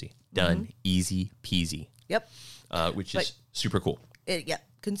pharmacy. Done. Easy peasy. Yep. Which is super cool.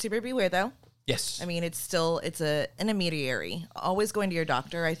 Consumer beware, though. Yes. I mean, it's an intermediary. Always going to your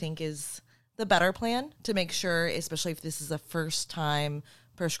doctor, I think, is the better plan, to make sure, especially if this is a first-time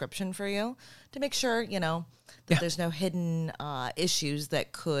prescription for you, to make sure, that there's no hidden issues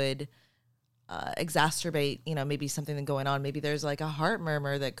that could exacerbate, maybe something going on. Maybe there's like a heart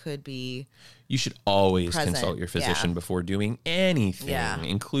murmur that could be. You should always present. Consult your physician before doing anything,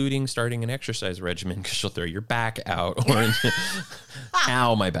 including starting an exercise regimen, because she'll throw your back out. Or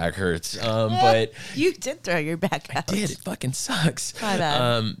ow, my back hurts. But you did throw your back out. I did. It fucking sucks. My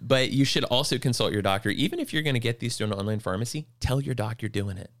bad. But you should also consult your doctor. Even if you're going to get these to an online pharmacy, tell your doc you're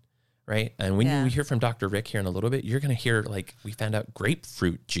doing it. Right. And when you hear from Dr. Rick here in a little bit, you're going to hear, like, we found out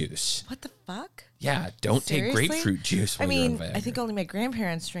grapefruit juice. What the fuck? Yeah. Don't Seriously? Take grapefruit juice. When you're on Viagra. I think only my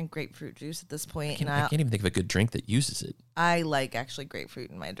grandparents drink grapefruit juice at this point. I can't even think of a good drink that uses it. I like actually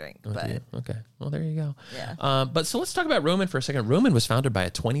grapefruit in my drink. But okay. Well, there you go. Yeah. But so let's talk about Roman for a second. Roman was founded by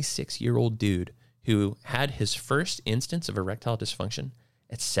a 26-year-old dude who had his first instance of erectile dysfunction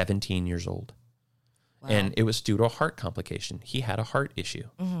at 17 years old. Wow. And it was due to a heart complication. He had a heart issue.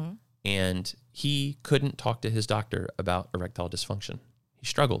 Mm-hmm. And he couldn't talk to his doctor about erectile dysfunction. He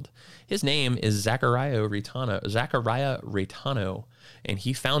struggled. His name is Zachariah Reitano, and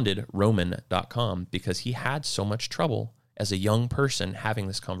he founded Roman.com because he had so much trouble as a young person having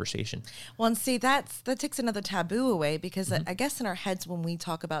this conversation. Well, and see, that takes another taboo away, because I guess in our heads when we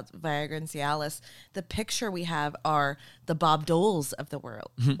talk about Viagra and Cialis, the picture we have are the Bob Doles of the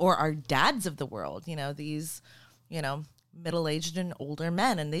world, or our dads of the world, these, middle-aged and older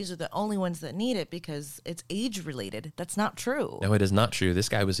men, and these are the only ones that need it because it's age-related. That's not true. No, it is not true. This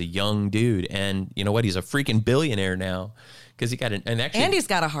guy was a young dude, and you know what? He's a freaking billionaire now because he got and he's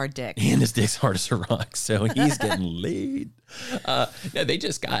got a hard dick, and his dick's hard as a rock, so he's getting laid. No, they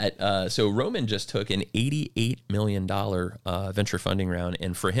just got so Roman just took an $88 million venture funding round,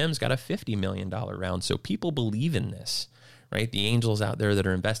 and For Him's got a $50 million round. So people believe in this. Right, the angels out there that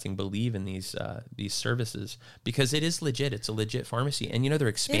are investing believe in these services because it is legit. It's a legit pharmacy, and they're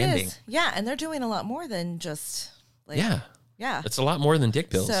expanding. It is. Yeah, and they're doing a lot more than just yeah. It's a lot more than dick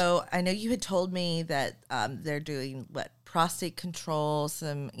pills. So I know you had told me that they're doing prostate control,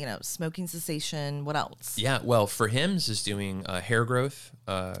 some, smoking cessation. What else? Yeah, well, for Hims is doing hair growth,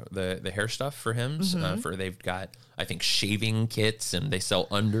 the hair stuff for Hims. They've got, I think, shaving kits, and they sell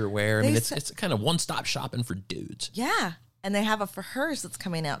underwear. I mean, it's kind of one-stop shopping for dudes. Yeah. And they have a for hers that's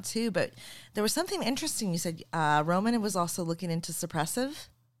coming out too. But there was something interesting. You said Roman was also looking into suppressive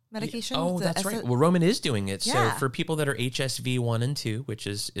medication. Oh, that's right. Well, Roman is doing it. Yeah. So for people that are HSV 1 and 2, which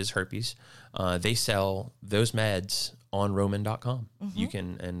is herpes, they sell those meds on Roman.com. You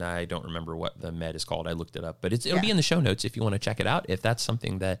can, and I don't remember what the med is called. I looked it up, but it'll be in the show notes if you want to check it out. If that's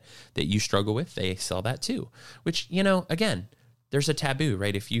something that you struggle with, they sell that too. Which, again, there's a taboo,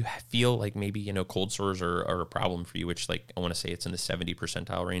 right? If you feel like maybe, cold sores are a problem for you, which I want to say it's in the 70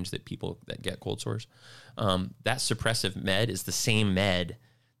 percentile range that people that get cold sores, that suppressive med is the same med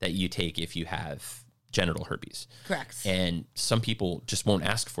that you take if you have genital herpes. Correct. And some people just won't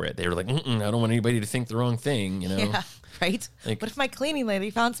ask for it. They're like, I don't want anybody to think the wrong thing, Yeah, right? Like, what if my cleaning lady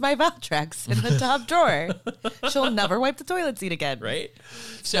found my Valtrex in the top drawer? She'll never wipe the toilet seat again. Right?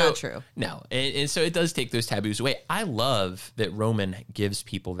 So, not true. No. And so it does take those taboos away. I love that Roman gives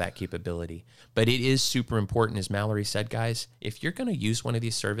people that capability. But it is super important, as Mallory said, guys, if you're going to use one of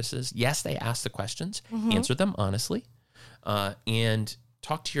these services, yes, they ask the questions, answer them honestly, and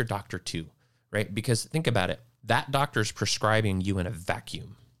talk to your doctor too, right? Because think about it. That doctor's prescribing you in a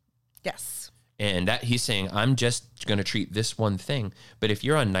vacuum. Yes. And that he's saying, I'm just going to treat this one thing. But if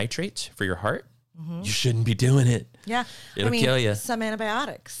you're on nitrates for your heart, you shouldn't be doing it. Yeah. It'll kill you. Some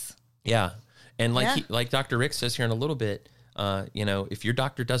antibiotics. Yeah. And like Dr. Rick says here in a little bit, if your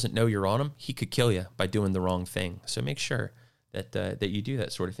doctor doesn't know you're on them, he could kill you by doing the wrong thing. So make sure that you do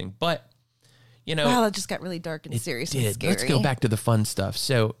that sort of thing. But, wow, that just got really dark and serious and scary. Let's go back to the fun stuff.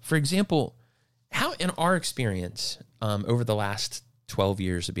 So, for example, how in our experience over the last 12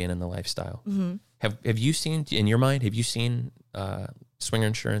 years of being in the lifestyle, have you seen, in your mind, swinger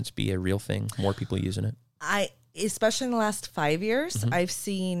insurance be a real thing? More people using it? Especially in the last 5 years, I've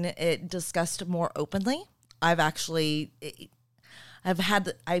seen it discussed more openly. I've seen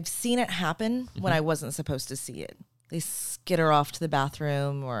it happen when I wasn't supposed to see it. They skitter off to the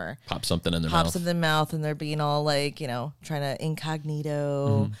bathroom or pop something in their mouth, and they're being all like, trying to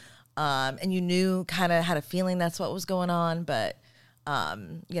incognito. And you knew, kind of had a feeling that's what was going on, but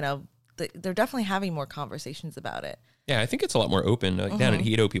they're definitely having more conversations about it. Yeah, I think it's a lot more open. Down at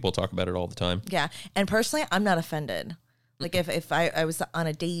Hedo, people talk about it all the time. Yeah, and personally, I'm not offended. Like if I was on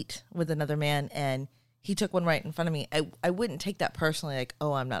a date with another man and he took one right in front of me, I wouldn't take that personally, like,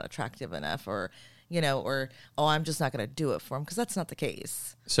 oh, I'm not attractive enough, or oh, I'm just not going to do it for him, because that's not the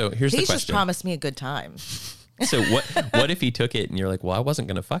case. So here's the question. He's just promised me a good time. So what if he took it and you're like, well, I wasn't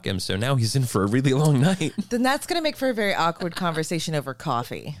going to fuck him, so now he's in for a really long night? Then that's going to make for a very awkward conversation over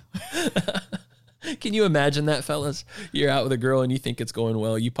coffee. Can you imagine that, fellas? You're out with a girl and you think it's going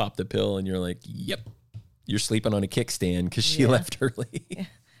well. You pop the pill and you're like, yep, you're sleeping on a kickstand because she left early.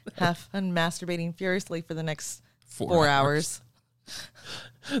 Have fun masturbating furiously for the next 4 hours.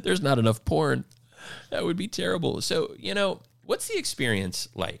 There's not enough porn. That would be terrible. So, what's the experience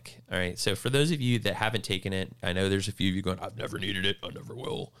like? All right. So for those of you that haven't taken it, I know there's a few of you going, I've never needed it. I never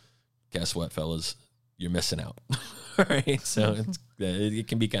will. Guess what, fellas? You're missing out. All right. So it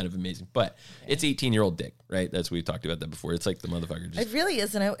can be kind of amazing, but it's 18-year-old dick, right? That's, we've talked about that before. It's like the motherfucker just. It really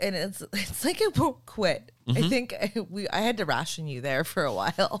isn't. And it's like it won't quit. I think I had to ration you there for a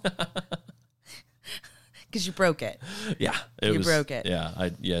while. Because you broke it. Yeah. You broke it.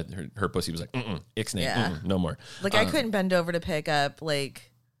 Yeah. Her pussy was like, ixnay, no more. Like I couldn't bend over to pick up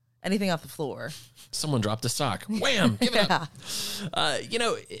like anything off the floor. Someone dropped a sock. Wham! Give it up.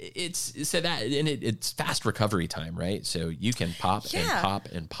 It's so that, and it's fast recovery time, right? So you can pop and pop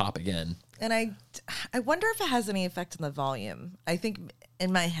and pop again. And I wonder if it has any effect on the volume. I think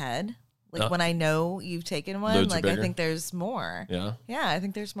in my head, like when I know you've taken one, like I think there's more. Yeah. Yeah, I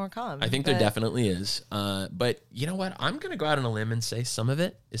think there's more come. I think there definitely is. But you know what? I'm going to go out on a limb and say some of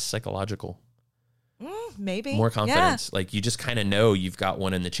it is psychological. Maybe. More confidence. Yeah. Like you just kind of know you've got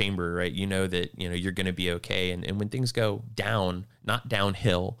one in the chamber, right? You know that, you're going to be okay. And when things go down, not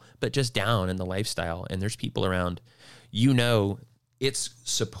downhill, but just down in the lifestyle, and there's people around, it's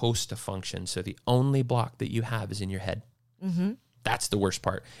supposed to function. So the only block that you have is in your head. Mm-hmm. That's the worst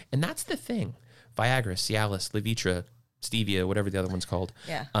part. And that's the thing. Viagra, Cialis, Levitra, Stevia, whatever the other one's called.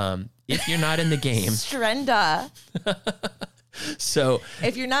 Yeah. If you're not in the game. Strenda. So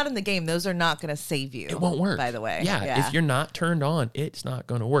if you're not in the game, those are not going to save you. It won't work. By the way. Yeah. If you're not turned on, it's not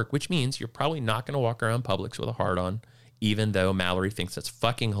going to work, which means you're probably not going to walk around Publix with a hard on, even though Mallory thinks that's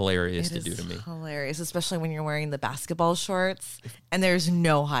fucking hilarious to do to me. Hilarious, especially when you're wearing the basketball shorts and there's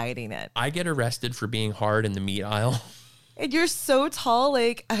no hiding it. I get arrested for being hard in the meat aisle. And you're so tall.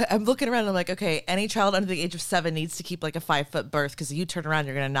 Like, I'm looking around. I'm like, okay, any child under the age of 7 needs to keep like a 5-foot berth because you turn around,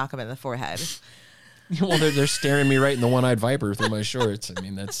 you're going to knock them in the forehead. Well, they're staring me right in the one-eyed viper through my shorts. I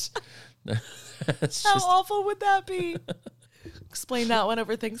mean, that's How awful would that be? Explain that one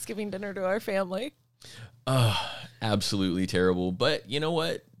over Thanksgiving dinner to our family. Absolutely terrible. But you know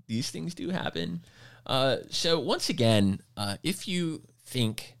what? These things do happen. So once again, if you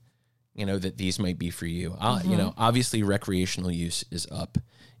think, that these might be for you, obviously recreational use is up.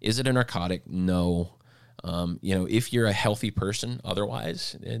 Is it a narcotic? No. If you're a healthy person,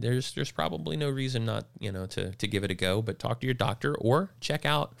 otherwise, there's probably no reason not, to give it a go, but talk to your doctor or check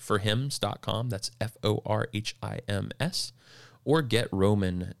out forhims.com. That's FORHIMS, or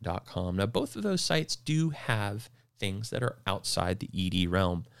getroman.com. Now, both of those sites do have things that are outside the ED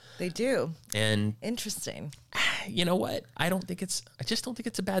realm. They do. And interesting. You know what? I just don't think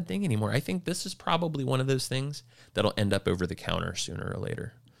it's a bad thing anymore. I think this is probably one of those things that'll end up over the counter sooner or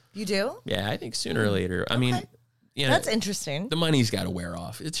later. You do? Yeah, I think sooner or later. I mean, that's interesting. The money's got to wear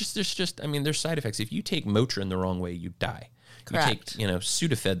off. There's side effects. If you take Motrin the wrong way, you die. Correct. You take,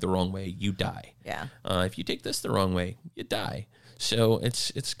 Sudafed the wrong way, you die. Yeah. If you take this the wrong way, you die. So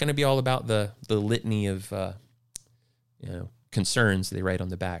it's going to be all about the litany of, concerns they write on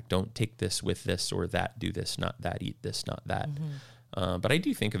the back. Don't take this with this or that. Do this, not that. Eat this, not that. Mm-hmm. But I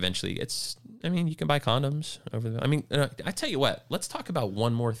do think eventually you can buy condoms over there. I tell you what, let's talk about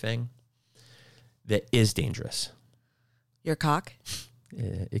one more thing that is dangerous. Your cock?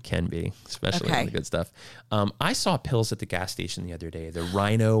 It can be, especially on the good stuff. I saw pills at the gas station the other day, the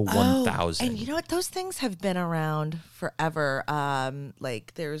Rhino 1000. And you know what? Those things have been around forever.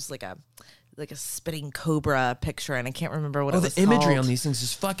 There's like a spitting cobra picture, and I can't remember what it was the imagery called. on these things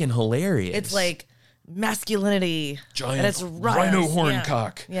is fucking hilarious. It's like masculinity, giant, and it's rhino horn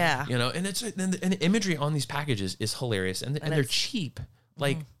cock. Yeah, and the imagery on these packages is hilarious, and they're cheap,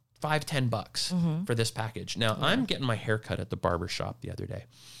 like $5-10 for this package. Now I'm getting my hair cut at the barber shop the other day,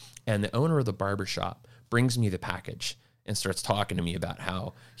 and the owner of the barber shop brings me the package and starts talking to me about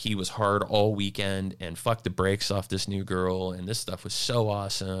how he was hard all weekend and fucked the brakes off this new girl, and this stuff was so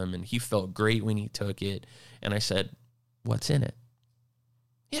awesome, and he felt great when he took it. And I said, "What's in it?"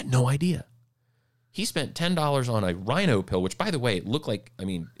 He had no idea. He spent $10 on a Rhino pill, which, by the way, it looked like,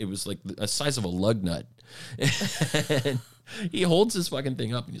 it was like the size of a lug nut. And he holds this fucking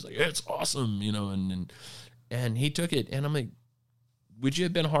thing up, and he's like, "It's awesome," and he took it, and I'm like, "Would you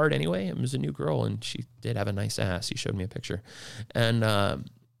have been hard anyway?" It was a new girl, and she did have a nice ass. He showed me a picture. And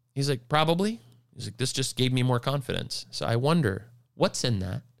he's like, "Probably." He's like, "This just gave me more confidence." So I wonder, what's in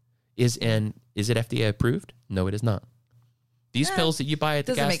that? Is it FDA approved? No, it is not. These pills that you buy at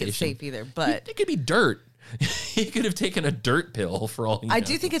the gas station. Doesn't make it safe either, but... It could be dirt. He could have taken a dirt pill for all he knows. I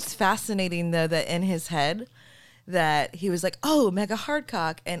do think it's fascinating, though, that in his head... that he was like, "Oh, mega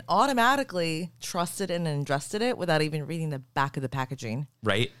hardcock," and automatically trusted and ingested it without even reading the back of the packaging.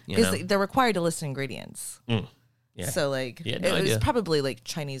 Right. Because they're required to list ingredients. Yeah. So, it was probably like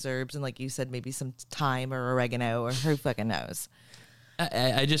Chinese herbs and, like you said, maybe some thyme or oregano or who fucking knows.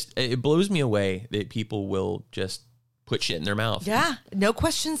 It blows me away that people will just put shit in their mouth. Yeah. No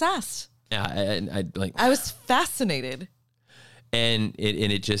questions asked. Yeah. I was fascinated. And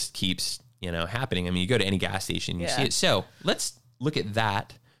it just keeps... happening. You go to any gas station, you see it. So let's look at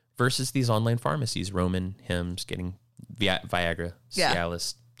that versus these online pharmacies. Roman, Hims, getting Viagra,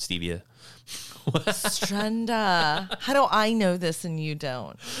 Cialis, Stevia. Strenda. How do I know this and you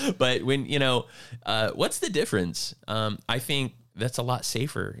don't? But when, what's the difference? I think that's a lot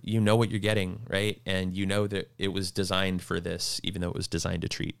safer. You know what you're getting, right? And you know that it was designed for this, even though it was designed to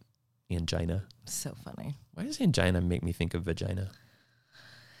treat angina. So funny. Why does angina make me think of vagina?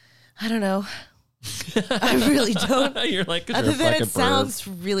 I don't know. I really don't. You're like, other than it sounds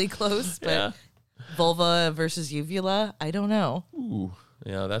really close, but vulva versus uvula, I don't know. Ooh,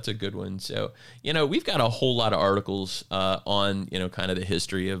 yeah, that's a good one. So, we've got a whole lot of articles on, kind of the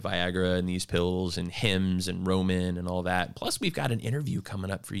history of Viagra and these pills and Hims and Roman and all that. Plus, we've got an interview coming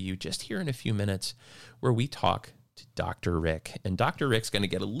up for you just here in a few minutes where we talk to Dr. Rick. And Dr. Rick's going to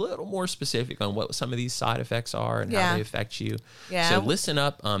get a little more specific on what some of these side effects are and how they affect you. Yeah. So listen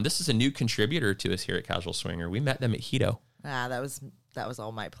up. This is a new contributor to us here at Casual Swinger. We met them at Hito. That was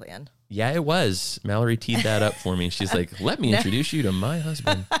all my plan. Yeah, it was. Mallory teed that up for me. She's like, "Let me introduce you to my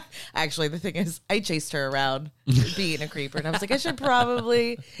husband." Actually, the thing is, I chased her around being a creeper, and I was like, I should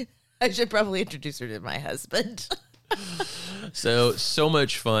probably introduce her to my husband. So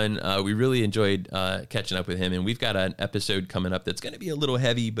much fun. We really enjoyed catching up with him, and we've got an episode coming up that's going to be a little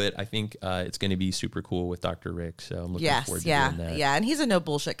heavy, but I think it's going to be super cool with Dr. Rick. So I'm looking forward to doing that. Yeah, and he's a no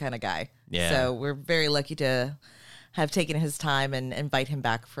bullshit kind of guy. Yeah. So we're very lucky to have taken his time and invite him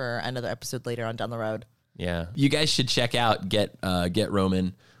back for another episode later on down the road. Yeah. You guys should check out Get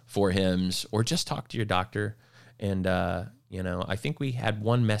Roman for Hims, or just talk to your doctor. And, I think we had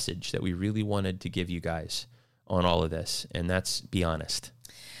one message that we really wanted to give you guys on all of this, and that's be honest.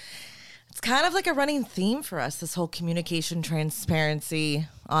 It's kind of like a running theme for us, this whole communication, transparency,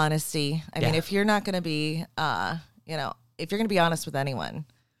 honesty. I mean, if you're not going to be, if you're going to be honest with anyone,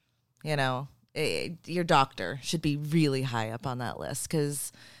 your doctor should be really high up on that list,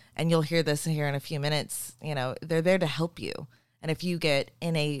 and you'll hear this here in a few minutes, they're there to help you. And if you get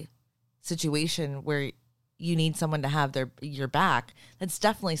in a situation where you need someone to have your back, that's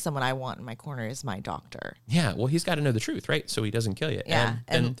definitely someone I want in my corner is my doctor. Yeah, well, he's got to know the truth, right? So he doesn't kill you. Yeah,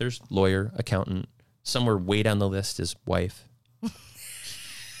 and there's lawyer, accountant, somewhere way down the list is wife.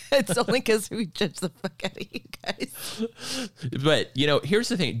 It's only because we judge the fuck out of you guys. But, here's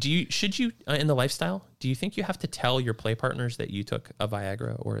the thing. Should you, in the lifestyle, do you think you have to tell your play partners that you took a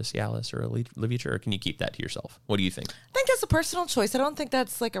Viagra or a Cialis or a Levitra, or can you keep that to yourself? What do you think? I think that's a personal choice. I don't think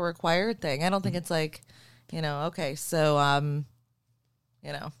that's like a required thing. I don't think it's like, okay, so, I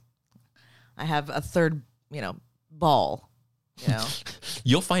have a third, ball,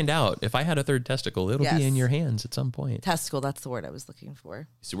 You'll find out. If I had a third testicle, it'll be in your hands at some point. Testicle, that's the word I was looking for.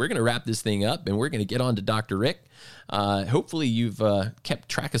 So we're going to wrap this thing up, and we're going to get on to Dr. Rick. Hopefully you've kept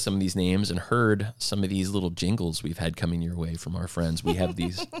track of some of these names and heard some of these little jingles we've had coming your way from our friends. We have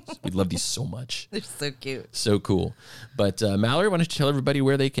these. We love these so much. They're so cute. So cool. But Mallory, why don't you tell everybody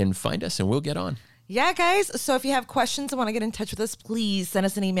where they can find us, and we'll get on. Yeah, guys. So if you have questions and want to get in touch with us, please send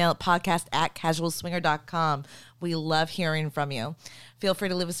us an email at podcast@casualswinger.com. We love hearing from you. Feel free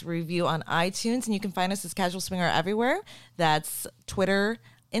to leave us a review on iTunes, and you can find us as Casual Swinger everywhere. That's Twitter,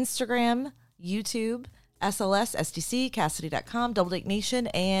 Instagram, YouTube, SLS, STC, Cassidy.com, Double Date Nation,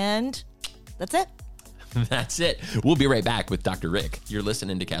 and that's it. That's it. We'll be right back with Dr. Rick. You're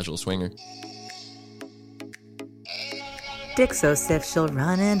listening to Casual Swinger. Dick so stiff she'll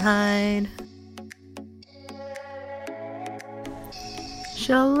run and hide.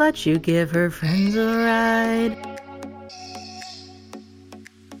 She'll let you give her friends a ride.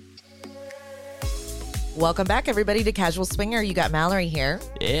 Welcome back, everybody, to Casual Swinger. You got Mallory here.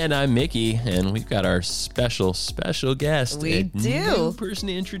 And I'm Mickey, and we've got our special guest. We do. New person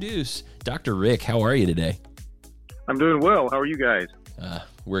to introduce. Dr. Rick, how are you today? I'm doing well. How are you guys?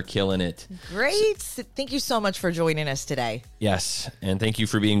 We're killing it. Great. Thank you so much for joining us today. Yes, and thank you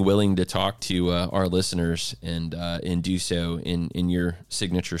for being willing to talk to our listeners and do so in your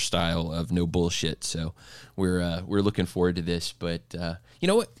signature style of no bullshit. So we're looking forward to this. But you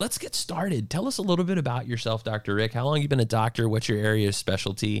know what? Let's get started. Tell us a little bit about yourself, Dr. Rick. How long have you been a doctor? What's your area of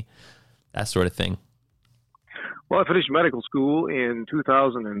specialty? That sort of thing. Well, I finished medical school in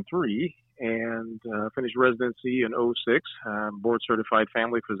 2003 and finished residency in 2006. Board certified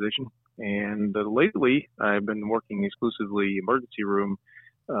family physician. And lately, I've been working exclusively emergency room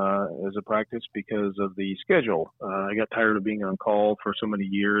as a practice because of the schedule. I got tired of being on call for so many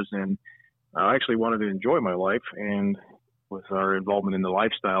years, and I actually wanted to enjoy my life. And with our involvement in the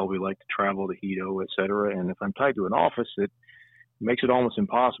lifestyle, we like to travel to Hedo, et cetera. And if I'm tied to an office, it makes it almost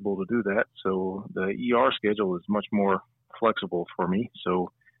impossible to do that. So the ER schedule is much more flexible for me.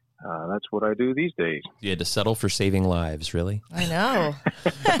 So that's what I do these days. You had to settle for saving lives, really? I know.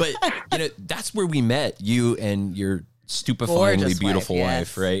 But, that's where we met, you and your stupefyingly Gorgeous beautiful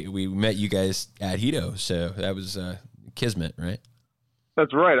wife, yes. right? We met you guys at Hedo, so that was kismet, right?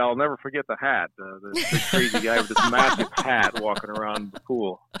 That's right. I'll never forget the hat. The crazy guy with this massive hat walking around the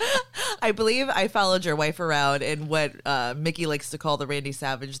pool. I believe I followed your wife around in what Mickey likes to call the Randy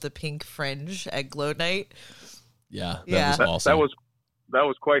Savage, the pink fringe at Glow Night. Yeah, that was awesome. That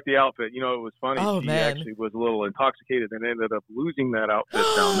was quite the outfit. It was funny. Oh, she man. actually was a little intoxicated and ended up losing that outfit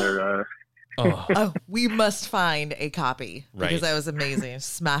down there. Oh, we must find a copy because Right. that was amazing.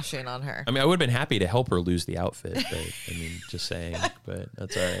 Smashing on her. I mean, I would have been happy to help her lose the outfit, but just saying, but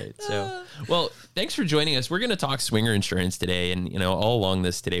that's all right. So, well, thanks for joining us. We're going to talk swinger insurance today. And, all along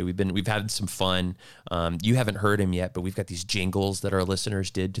this today, we've had some fun. You haven't heard him yet, but we've got these jingles that our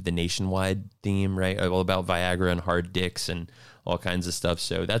listeners did to the Nationwide theme, right? All about Viagra and hard dicks and all kinds of stuff.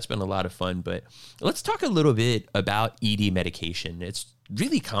 So that's been a lot of fun, but let's talk a little bit about ED medication. It's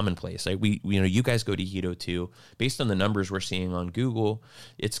really commonplace. Like you guys go to Hedo too. Based on the numbers we're seeing on Google,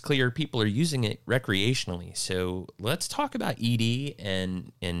 it's clear people are using it recreationally. So let's talk about ED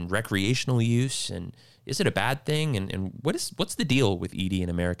and recreational use. And is it a bad thing? And what's the deal with ED in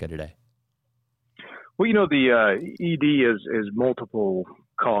America today? Well, the ED is multiple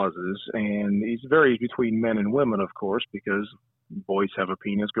causes, and it varies between men and women, of course, because boys have a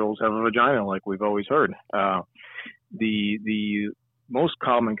penis, girls have a vagina, like we've always heard. the most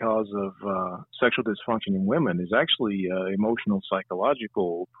common cause of sexual dysfunction in women is actually emotional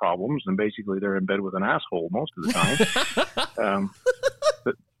psychological problems, and basically they're in bed with an asshole most of the time.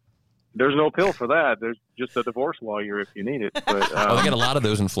 But there's no pill for that. There's just a divorce lawyer if you need it. But they got a lot of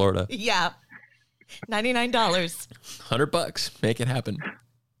those in Florida. Yeah. $99. $100. Make it happen.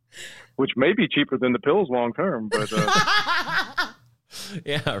 Which may be cheaper than the pills long term, but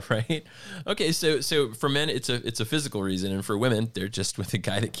yeah, right. Okay, so for men it's a physical reason, and for women they're just with a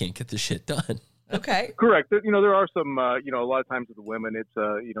guy that can't get the shit done. Okay. Correct. There are some, a lot of times with the women, it's,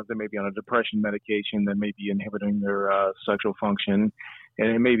 they may be on a depression medication that may be inhibiting their sexual function. And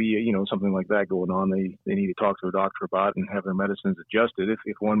it may be, something like that going on. They need to talk to a doctor about and have their medicines adjusted.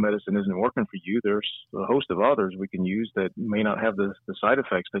 If one medicine isn't working for you, there's a host of others we can use that may not have the side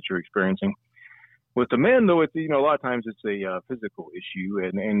effects that you're experiencing. With the men, though, it's, a lot of times it's a physical issue.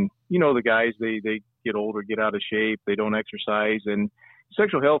 And the guys, they get older, get out of shape, they don't exercise, and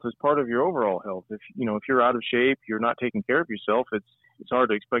sexual health is part of your overall health. If you're out of shape, you're not taking care of yourself, it's hard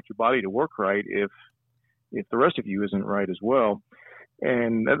to expect your body to work right if the rest of you isn't right as well.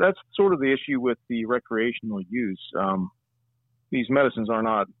 And that's sort of the issue with the recreational use. These medicines are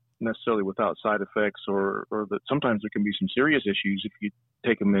not necessarily without side effects, or that sometimes there can be some serious issues if you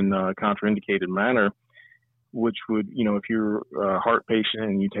take them in a contraindicated manner, which would, if you're a heart patient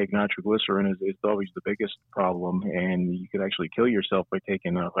and you take nitroglycerin, is always the biggest problem. And you could actually kill yourself by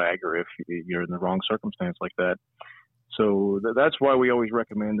taking a Viagra if you're in the wrong circumstance like that. So that's why we always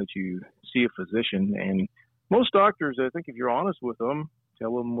recommend that you see a physician. And most doctors, I think if you're honest with them,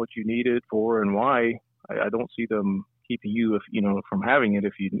 tell them what you need it for and why, I don't see them keeping you from having it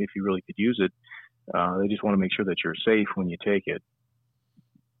if you really could use it. They just want to make sure that you're safe when you take it.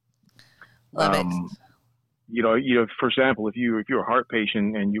 Love it. For example, if you're a heart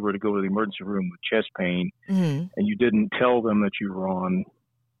patient and you were to go to the emergency room with chest pain, Mm-hmm. and you didn't tell them that you were on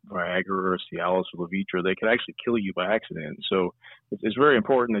Viagra or Cialis or Levitra, they could actually kill you by accident. So it's very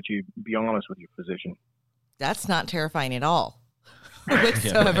important that you be honest with your physician. That's not terrifying at all.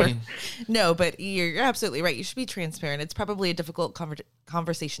 Whatsoever. Yeah, right. No, but you're absolutely right. You should be transparent. It's probably a difficult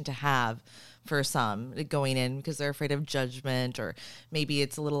conversation to have for some going in because they're afraid of judgment, or maybe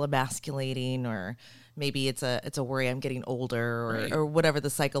it's a little emasculating, or maybe it's a worry I'm getting older, or whatever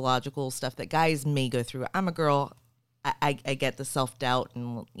the psychological stuff that guys may go through. I'm a girl. I get the self-doubt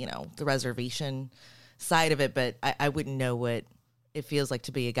and, the reservation side of it, but I wouldn't know what it feels like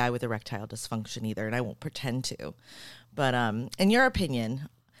to be a guy with erectile dysfunction either, and I won't pretend to. But in your opinion,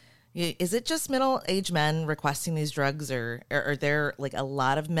 is it just middle-aged men requesting these drugs, or are there like a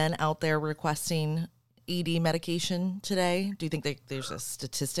lot of men out there requesting ED medication today? Do you think there's a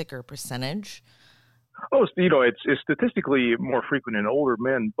statistic or percentage? Oh, it's statistically more frequent in older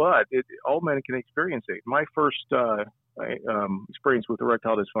men, but all men can experience it. My first experience with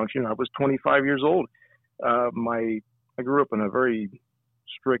erectile dysfunction, I was 25 years old. I grew up in a very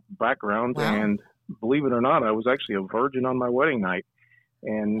strict background, Wow. and believe it or not, I was actually a virgin on my wedding night.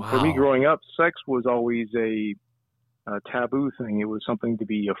 And for me growing up, sex was always a taboo thing. It was something to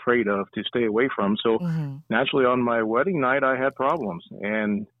be afraid of, to stay away from. So naturally on my wedding night, I had problems,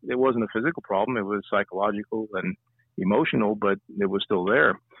 and it wasn't a physical problem. It was psychological and emotional, but it was still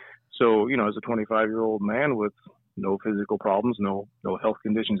there. So, as a 25-year-old man with no physical problems, no health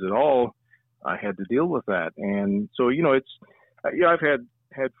conditions at all, I had to deal with that. And so, I've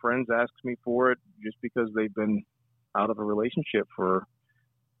had friends ask me for it just because they've been out of a relationship for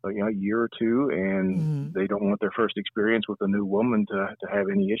a year or two, and they don't want their first experience with a new woman to have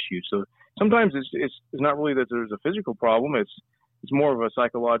any issues. So sometimes it's not really that there's a physical problem. It's more of a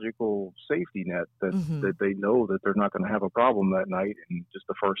psychological safety net that they know that they're not going to have a problem that night. And just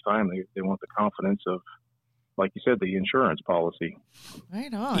the first time they want the confidence of, like you said, the insurance policy.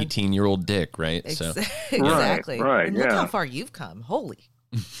 Right on. 18-year-old dick, right? So Exactly. Right, And look yeah. how far you've come. Holy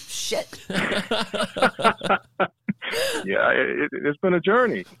shit. Yeah, it's been a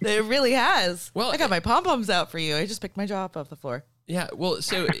journey. It really has. Well, I got my pom-poms out for you. I just picked my jaw up off the floor. Yeah, well,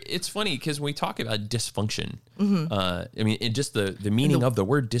 so it's funny because when we talk about dysfunction, just the meaning of the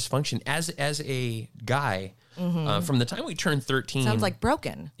word dysfunction as a guy, from the time we turn 13, Sounds like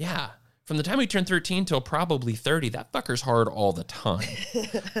broken. yeah, from the time we turn 13 till probably 30, that fucker's hard all the time,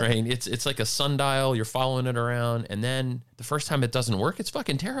 right? It's like a sundial. You're following it around, and then the first time it doesn't work, it's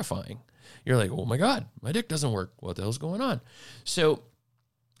fucking terrifying. You're like, oh my God, my dick doesn't work. What the hell's going on? So,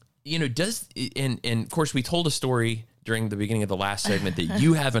 and of course, we told a story during the beginning of the last segment that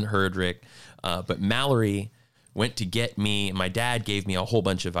you haven't heard, Rick, but Mallory went to get me, and my dad gave me a whole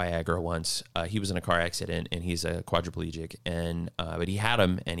bunch of Viagra once. He was in a car accident, and he's a quadriplegic, and but he had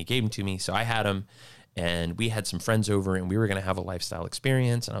them, and he gave them to me, so I had them, and we had some friends over and we were going to have a lifestyle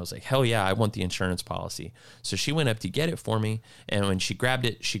experience. And I was like, hell yeah, I want the insurance policy. So she went up to get it for me. And when she grabbed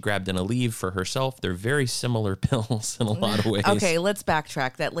it, she grabbed an Aleve for herself. They're very similar pills in a lot of ways. Okay, let's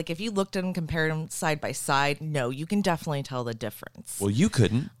backtrack that. Like, if you looked at them, compared them side by side, no, you can definitely tell the difference. Well, you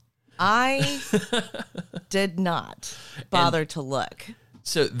couldn't. I did not bother to look.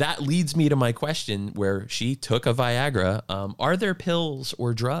 So that leads me to my question where she took a Viagra. Are there pills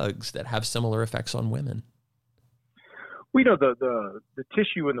or drugs that have similar effects on women? We know the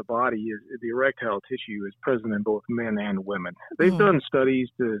tissue in the body, the erectile tissue, is present in both men and women. They've done studies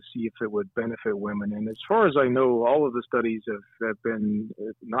to see if it would benefit women. And as far as I know, all of the studies have been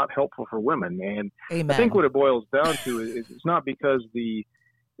not helpful for women. And Amen. I think what it boils down to is it's not because the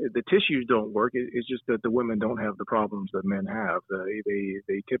tissues don't work. It's just that the women don't have the problems that men have.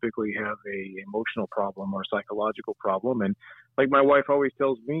 They typically have a emotional problem or psychological problem. And like my wife always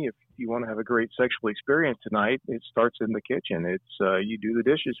tells me, if you want to have a great sexual experience tonight, it starts in the kitchen. It's you do the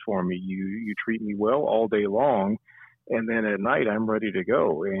dishes for me. You treat me well all day long. And then at night, I'm ready to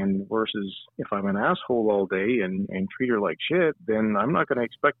go. And versus if I'm an asshole all day and treat her like shit, then I'm not going to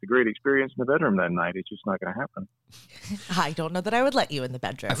expect a great experience in the bedroom that night. It's just not going to happen. I don't know that I would let you in the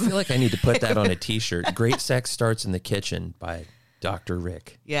bedroom. I feel like I need to put that on a T-shirt. Great sex starts in the kitchen by Dr.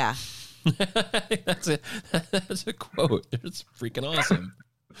 Rick. Yeah. That's a quote. It's freaking awesome.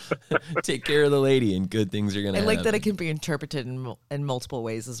 Take care of the lady and good things are going to happen. I like that it can be interpreted in multiple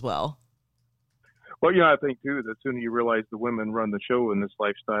ways as well. Well, I think, too, the sooner you realize the women run the show in this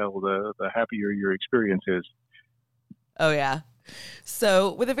lifestyle, the happier your experience is. Oh, yeah.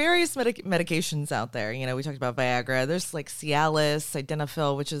 So with the various medications out there, we talked about Viagra. There's like Cialis,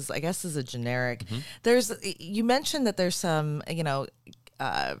 Sildenafil, which is, I guess, is a generic. Mm-hmm. You mentioned that there's some,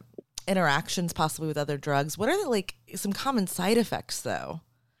 interactions possibly with other drugs. What are some common side effects, though?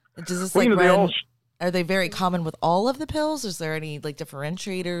 Does this are they very common with all of the pills? Is there any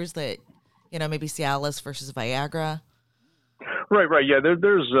differentiators that, maybe Cialis versus Viagra? Right. Yeah,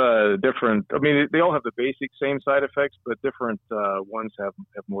 there's different. I mean, they all have the basic same side effects, but different ones have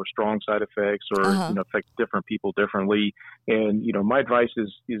more strong side effects or affect different people differently. And my advice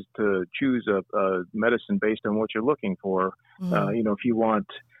is to choose a medicine based on what you're looking for. Mm-hmm. If you want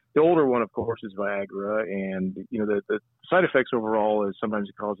the older one, of course, is Viagra, and the side effects overall is sometimes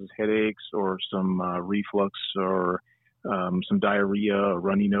it causes headaches or some reflux or some diarrhea, a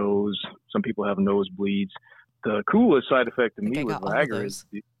runny nose. Some people have nosebleeds. The coolest side effect to me with Viagra is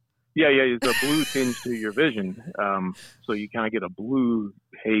the blue tinge to your vision. So you kind of get a blue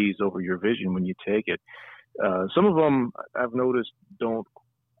haze over your vision when you take it. Some of them I've noticed don't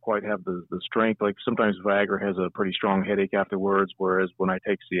quite have the strength. Like sometimes Viagra has a pretty strong headache afterwards, whereas when I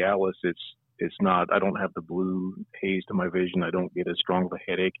take Cialis, it's not. I don't have the blue haze to my vision. I don't get as strong of a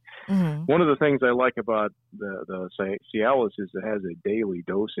headache. Mm-hmm. One of the things I like about the Cialis is it has a daily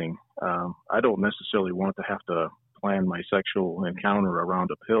dosing. I don't necessarily want to have to plan my sexual encounter around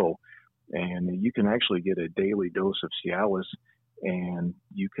a pill, and you can actually get a daily dose of Cialis, and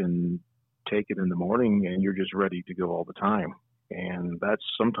you can take it in the morning, and you're just ready to go all the time. And that's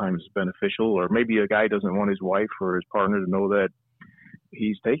sometimes beneficial, or maybe a guy doesn't want his wife or his partner to know that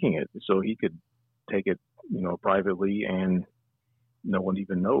he's taking it, so he could take it, privately, and no one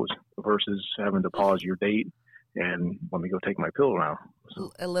even knows, versus having to pause your date and let me go take my pill now.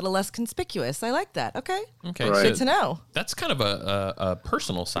 So. A little less conspicuous. I like that. Okay. Right. Good to know. That's kind of a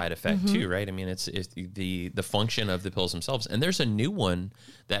personal side effect too, right? I mean, it's the function of the pills themselves, and there's a new one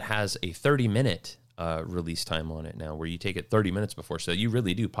that has a 30-minute release time on it now, where you take it 30 minutes before, so you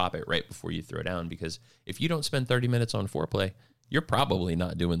really do pop it right before you throw down, because if you don't spend 30 minutes on foreplay, you're probably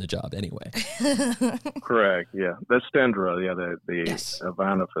not doing the job anyway. Correct. Yeah, that's Stendra. Yeah, the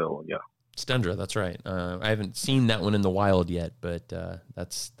Avanafil. Yeah, Stendra. That's right. I haven't seen that one in the wild yet, but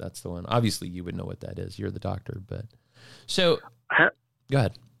that's the one. Obviously, you would know what that is. You're the doctor, but so go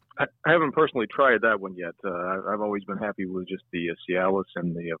ahead. I haven't personally tried that one yet. I've always been happy with just the Cialis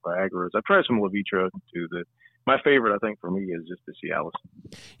and the Viagra. I've tried some Levitra too. My favorite, I think, for me is just the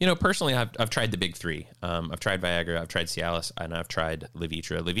Cialis. Personally, I've tried the big three. I've tried Viagra, I've tried Cialis, and I've tried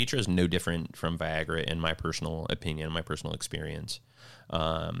Levitra. Levitra is no different from Viagra in my personal opinion, my personal experience.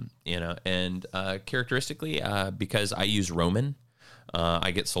 And characteristically, because I use Roman, I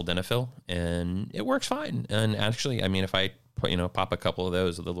get Sildenafil, and it works fine. And actually, I mean, if I pop a couple of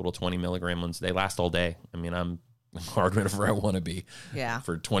those, the little 20 milligram ones, they last all day. I mean, I'm hard whenever I want to be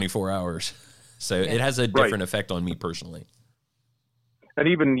for 24 hours. So it has a different effect on me personally. And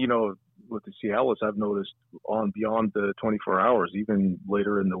even, with the Cialis, I've noticed beyond the 24 hours, even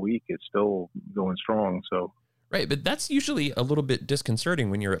later in the week, it's still going strong. So Right, but that's usually a little bit disconcerting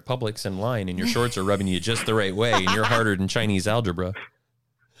when you're at Publix in line and your shorts are rubbing you just the right way and you're harder than Chinese algebra.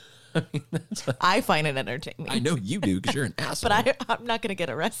 I mean, I find it entertaining. I know you do because you're an asshole. But I'm not going to get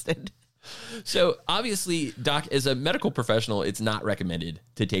arrested. So obviously, Doc, as a medical professional, it's not recommended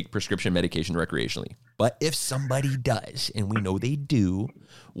to take prescription medication recreationally. But if somebody does, and we know they do,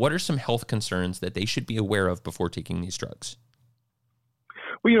 what are some health concerns that they should be aware of before taking these drugs?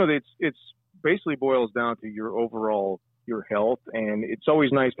 Well, it's basically boils down to your health, and it's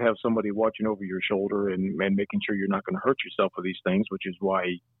always nice to have somebody watching over your shoulder and making sure you're not going to hurt yourself with these things, which is why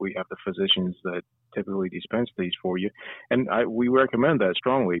we have the physicians that typically dispense these for you. And we recommend that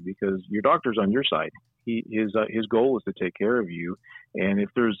strongly because your doctor's on your side. His goal is to take care of you, and if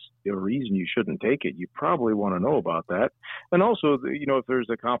there's a reason you shouldn't take it, you probably want to know about that. And also, if there's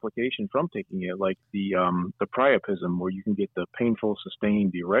a complication from taking it, like the priapism, where you can get the painful,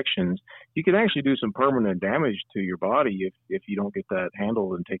 sustained erections, you can actually do some permanent damage to your body if you don't get that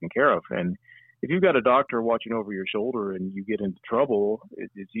handled and taken care of. And if you've got a doctor watching over your shoulder and you get into trouble,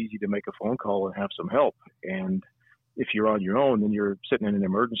 it's easy to make a phone call and have some help. And if you're on your own, then you're sitting in an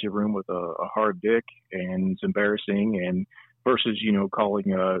emergency room with a hard dick, and it's embarrassing. And versus,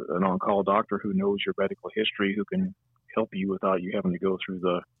 calling an on-call doctor who knows your medical history, who can help you without you having to go through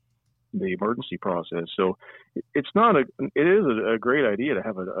the emergency process. So it is a great idea to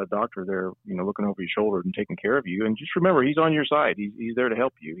have a doctor there, looking over your shoulder and taking care of you. And just remember, he's on your side. He's there to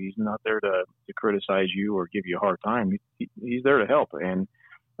help you. He's not there to criticize you or give you a hard time. He's there to help. And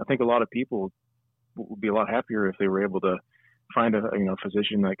I think a lot of people would be a lot happier if they were able to find a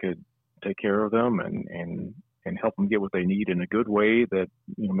physician that could take care of them and help them get what they need in a good way, that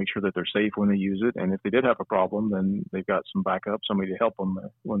make sure that they're safe when they use it, and if they did have a problem, then they've got some backup, somebody to help them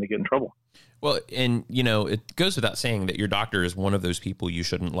when they get in trouble. Well, and it goes without saying that your doctor is one of those people you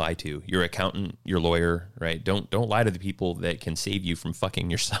shouldn't lie to. Your accountant, your lawyer, right? Don't lie to the people that can save you from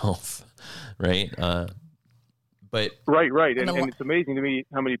fucking yourself, right? But right, and it's amazing to me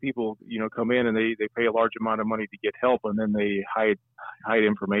how many people come in and they pay a large amount of money to get help, and then they hide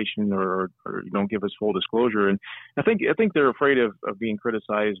information or don't give us full disclosure. And I think they're afraid of being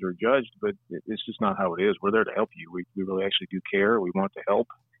criticized or judged, but it's just not how it is. We're there to help you. We really actually do care. We want to help,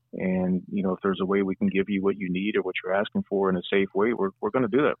 and if there's a way we can give you what you need or what you're asking for in a safe way, we're going to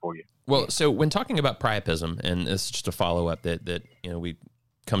do that for you. Well, so when talking about priapism, and this is just a follow up that we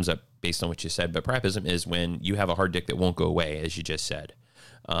comes up based on what you said, but priapism is when you have a hard dick that won't go away, as you just said.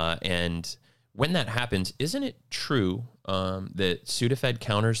 And when that happens, isn't it true that Sudafed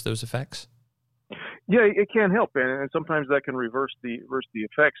counters those effects? Yeah, it can help, and sometimes that can reverse the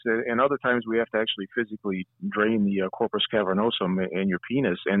effects, and other times we have to actually physically drain the corpus cavernosum in your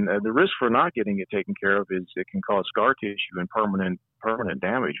penis, and the risk for not getting it taken care of is it can cause scar tissue and permanent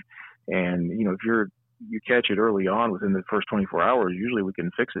damage. And if you catch it early on within the first 24 hours, usually we can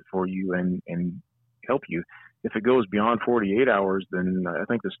fix it for you and help you. If it goes beyond 48 hours, then I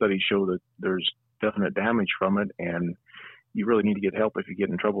think the studies show that there's definite damage from it, and you really need to get help if you get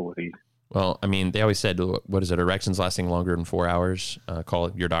in trouble with these. Well, I mean, they always said, what is it, erections lasting longer than 4 hours,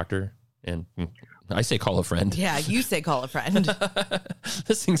 call your doctor. And I say call a friend. Yeah, you say call a friend.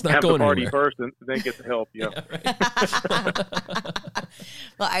 This thing's not Have going the party anywhere. first and then get the help. Yeah. Right.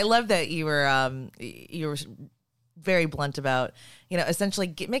 Well, I love that you were very blunt about,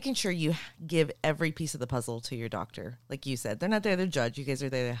 essentially making sure you give every piece of the puzzle to your doctor. Like you said, they're not there to judge. You guys are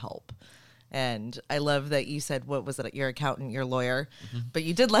there to help. And I love that you said, what was it, your accountant, your lawyer, but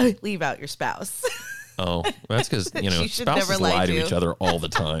you did leave out your spouse. Oh, that's because, spouses never lie lie to to you. each other all the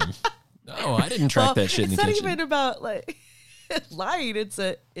time. No, I didn't track that shit in the kitchen. It's not even about lying.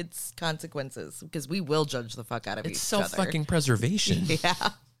 It's consequences, because we will judge the fuck out of each other. It's self-fucking preservation. Yeah.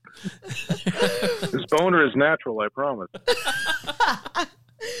 This boner is natural, I promise.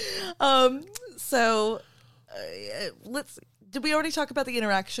 So did we already talk about the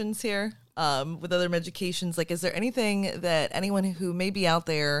interactions here with other medications? Like, is there anything that anyone who may be out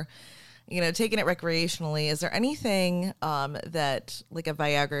there, taking it recreationally, is there anything that like a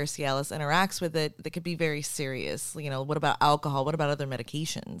Viagra or Cialis interacts with it that could be very serious? What about alcohol? What about other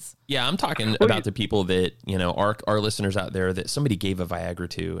medications? Yeah, I'm talking about the people that, our listeners out there that somebody gave a Viagra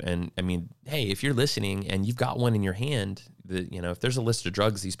to. And I mean, hey, if you're listening and you've got one in your hand, if there's a list of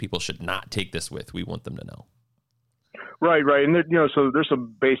drugs these people should not take this with, we want them to know. Right. And so there's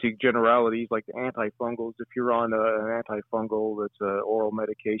some basic generalities like the antifungals. If you're on an antifungal that's an oral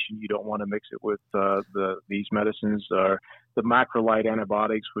medication, you don't want to mix it with these medicines. The macrolide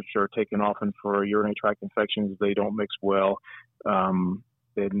antibiotics, which are taken often for urinary tract infections, they don't mix well. Then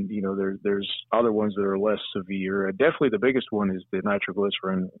there's other ones that are less severe. Definitely the biggest one is the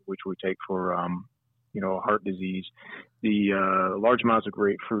nitroglycerin, which we take for heart disease. The large amounts of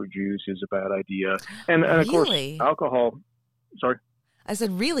grapefruit juice is a bad idea. And of course, alcohol. Sorry? I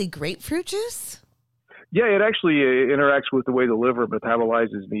said, really? Grapefruit juice? Yeah, it actually interacts with the way the liver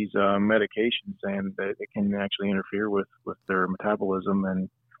metabolizes these medications, and it can actually interfere with their metabolism. And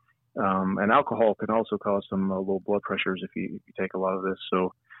alcohol can also cause some low blood pressures if you take a lot of this.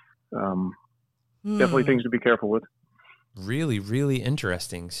 So definitely things to be careful with. Really, really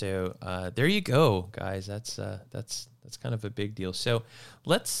interesting. So there you go, guys. That's kind of a big deal. So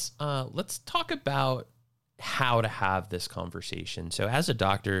let's talk about how to have this conversation. So as a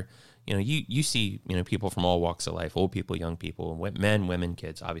doctor, you see, people from all walks of life, old people, young people, men, women,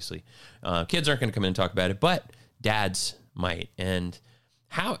 kids, obviously. Kids aren't going to come in and talk about it, but dads might. And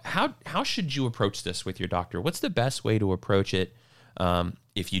how should you approach this with your doctor? What's the best way to approach it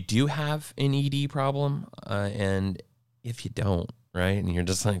if you do have an ED problem and if you don't, right? And you're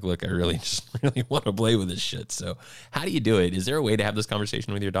just like, look, I really want to play with this shit. So how do you do it? Is there a way to have this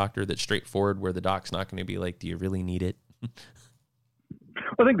conversation with your doctor that's straightforward where the doc's not going to be like, do you really need it?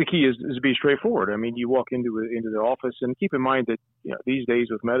 I think the key is to be straightforward. I mean, you walk into the office, and keep in mind that these days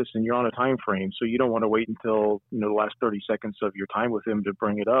with medicine, you're on a time frame, so you don't want to wait until the last 30 seconds of your time with him to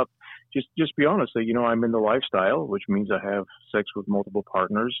bring it up. Just be honest. Say, I'm in the lifestyle, which means I have sex with multiple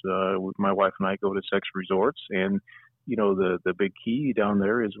partners. My wife and I go to sex resorts, and the big key down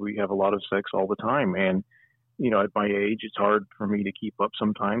there is we have a lot of sex all the time. And at my age, it's hard for me to keep up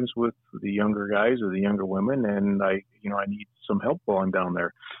sometimes with the younger guys or the younger women, and I need some help while I'm down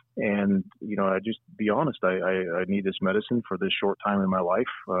there. And I just be honest, I need this medicine for this short time in my life,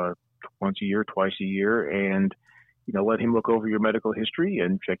 once a year, twice a year, and let him look over your medical history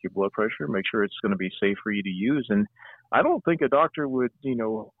and check your blood pressure, make sure it's going to be safe for you to use. And I don't think a doctor would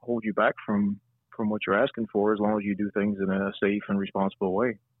hold you back from what you're asking for, as long as you do things in a safe and responsible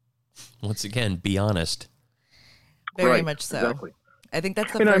way. Once again, be honest. Very much so. Exactly. I think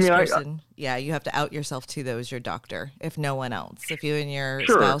that's the first person. You have to out yourself to those, your doctor, if no one else. If you and your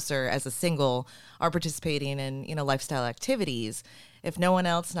spouse or as a single are participating in, lifestyle activities, if no one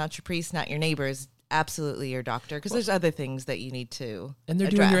else, not your priest, not your neighbors, absolutely your doctor, because there's other things that you need to And they're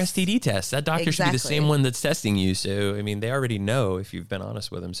address. doing your STD test. That doctor should be the same one that's testing you. So, they already know if you've been honest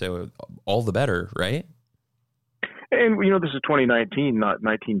with them. So all the better, right? And, this is 2019, not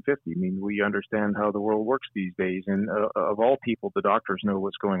 1950. We understand how the world works these days. And of all people, the doctors know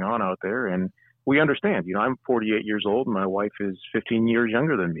what's going on out there. And we understand. I'm 48 years old, and my wife is 15 years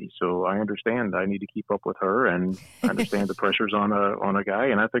younger than me. So I understand I need to keep up with her, and I understand the pressures on a guy.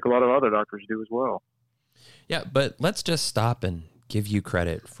 And I think a lot of other doctors do as well. Yeah, but let's just stop and give you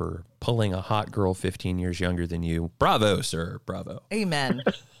credit for pulling a hot girl 15 years younger than you. Bravo, sir. Bravo. Amen.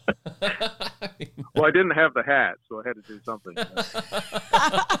 Well, I didn't have the hat, so I had to do something.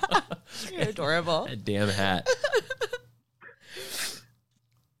 You're adorable. That damn hat.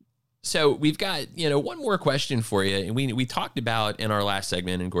 So we've got, one more question for you. And we talked about in our last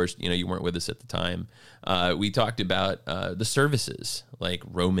segment, and of course, you weren't with us at the time. We talked about the services like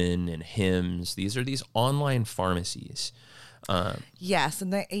Roman and Hims. These are these online pharmacies. Yes.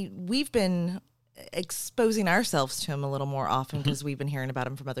 And we've been exposing ourselves to them a little more often because we've been hearing about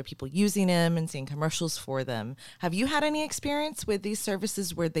them from other people using them and seeing commercials for them. Have you had any experience with these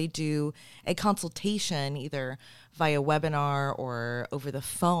services where they do a consultation either via webinar or over the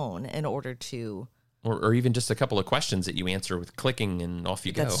phone in order to... Or even just a couple of questions that you answer with clicking and off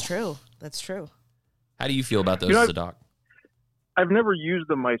you go? That's true. That's true. How do you feel about those as a doc? I've never used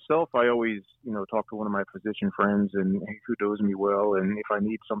them myself. I always, talk to one of my physician friends and who knows me well, and if I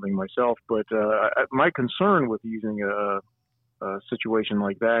need something myself. But my concern with using a situation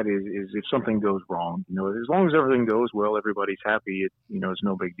like that is if something goes wrong. As long as everything goes well, everybody's happy. It's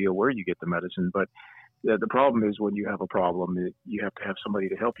no big deal where you get the medicine. But the problem is when you have a problem, you have to have somebody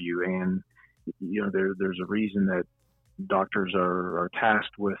to help you, and there's a reason that doctors are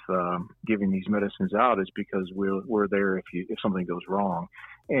tasked with giving these medicines out is because we're there if something goes wrong.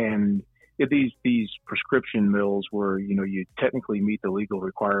 And if these prescription mills where you technically meet the legal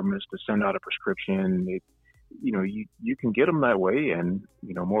requirements to send out a prescription, you can get them that way, and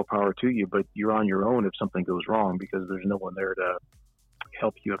more power to you. But you're on your own if something goes wrong because there's no one there to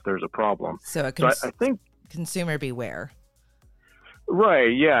help you if there's a problem. So I think consumer beware.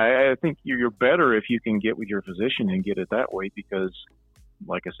 Right. Yeah. I think you're better if you can get with your physician and get it that way because,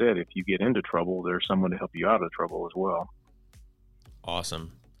 like I said, if you get into trouble, there's someone to help you out of trouble as well.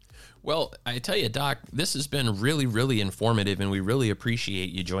 Awesome. Well, I tell you, Doc, this has been really, really informative, and we really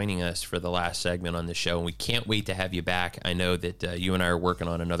appreciate you joining us for the last segment on the show, and we can't wait to have you back. I know that you and I are working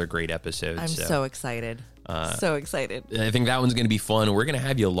on another great episode. I'm so excited. So excited. I think that one's going to be fun. We're going to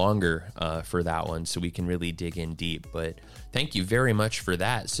have you longer for that one so we can really dig in deep. But thank you very much for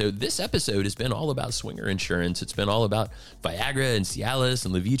that. So this episode has been all about swinger insurance. It's been all about Viagra and Cialis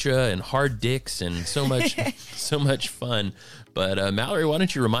and Levitra and hard dicks and so much, so much fun. But Mallory, why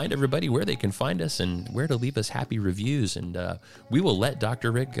don't you remind everybody where they can find us and where to leave us happy reviews, and we will let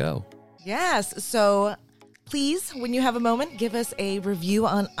Dr. Rick go. Yes. So please, when you have a moment, give us a review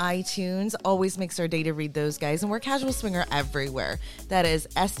on iTunes. Always makes our day to read those guys. And we're Casual Swinger everywhere. That is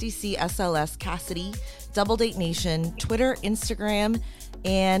SDC, SLS, Cassidy, Double Date Nation, Twitter, Instagram,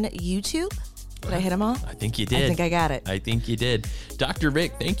 and YouTube. Did I hit them all? I think you did. I think I got it. I think you did. Dr.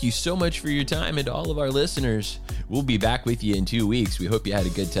 Rick, thank you so much for your time, and to all of our listeners, we'll be back with you in 2 weeks. We hope you had a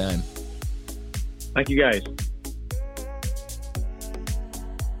good time. Thank you, guys.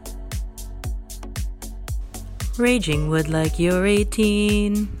 Raging would like you're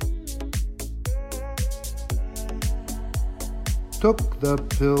 18. Took the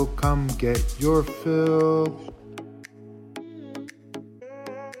pill, come get your fill.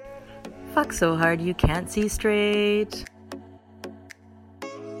 Fuck so hard you can't see straight.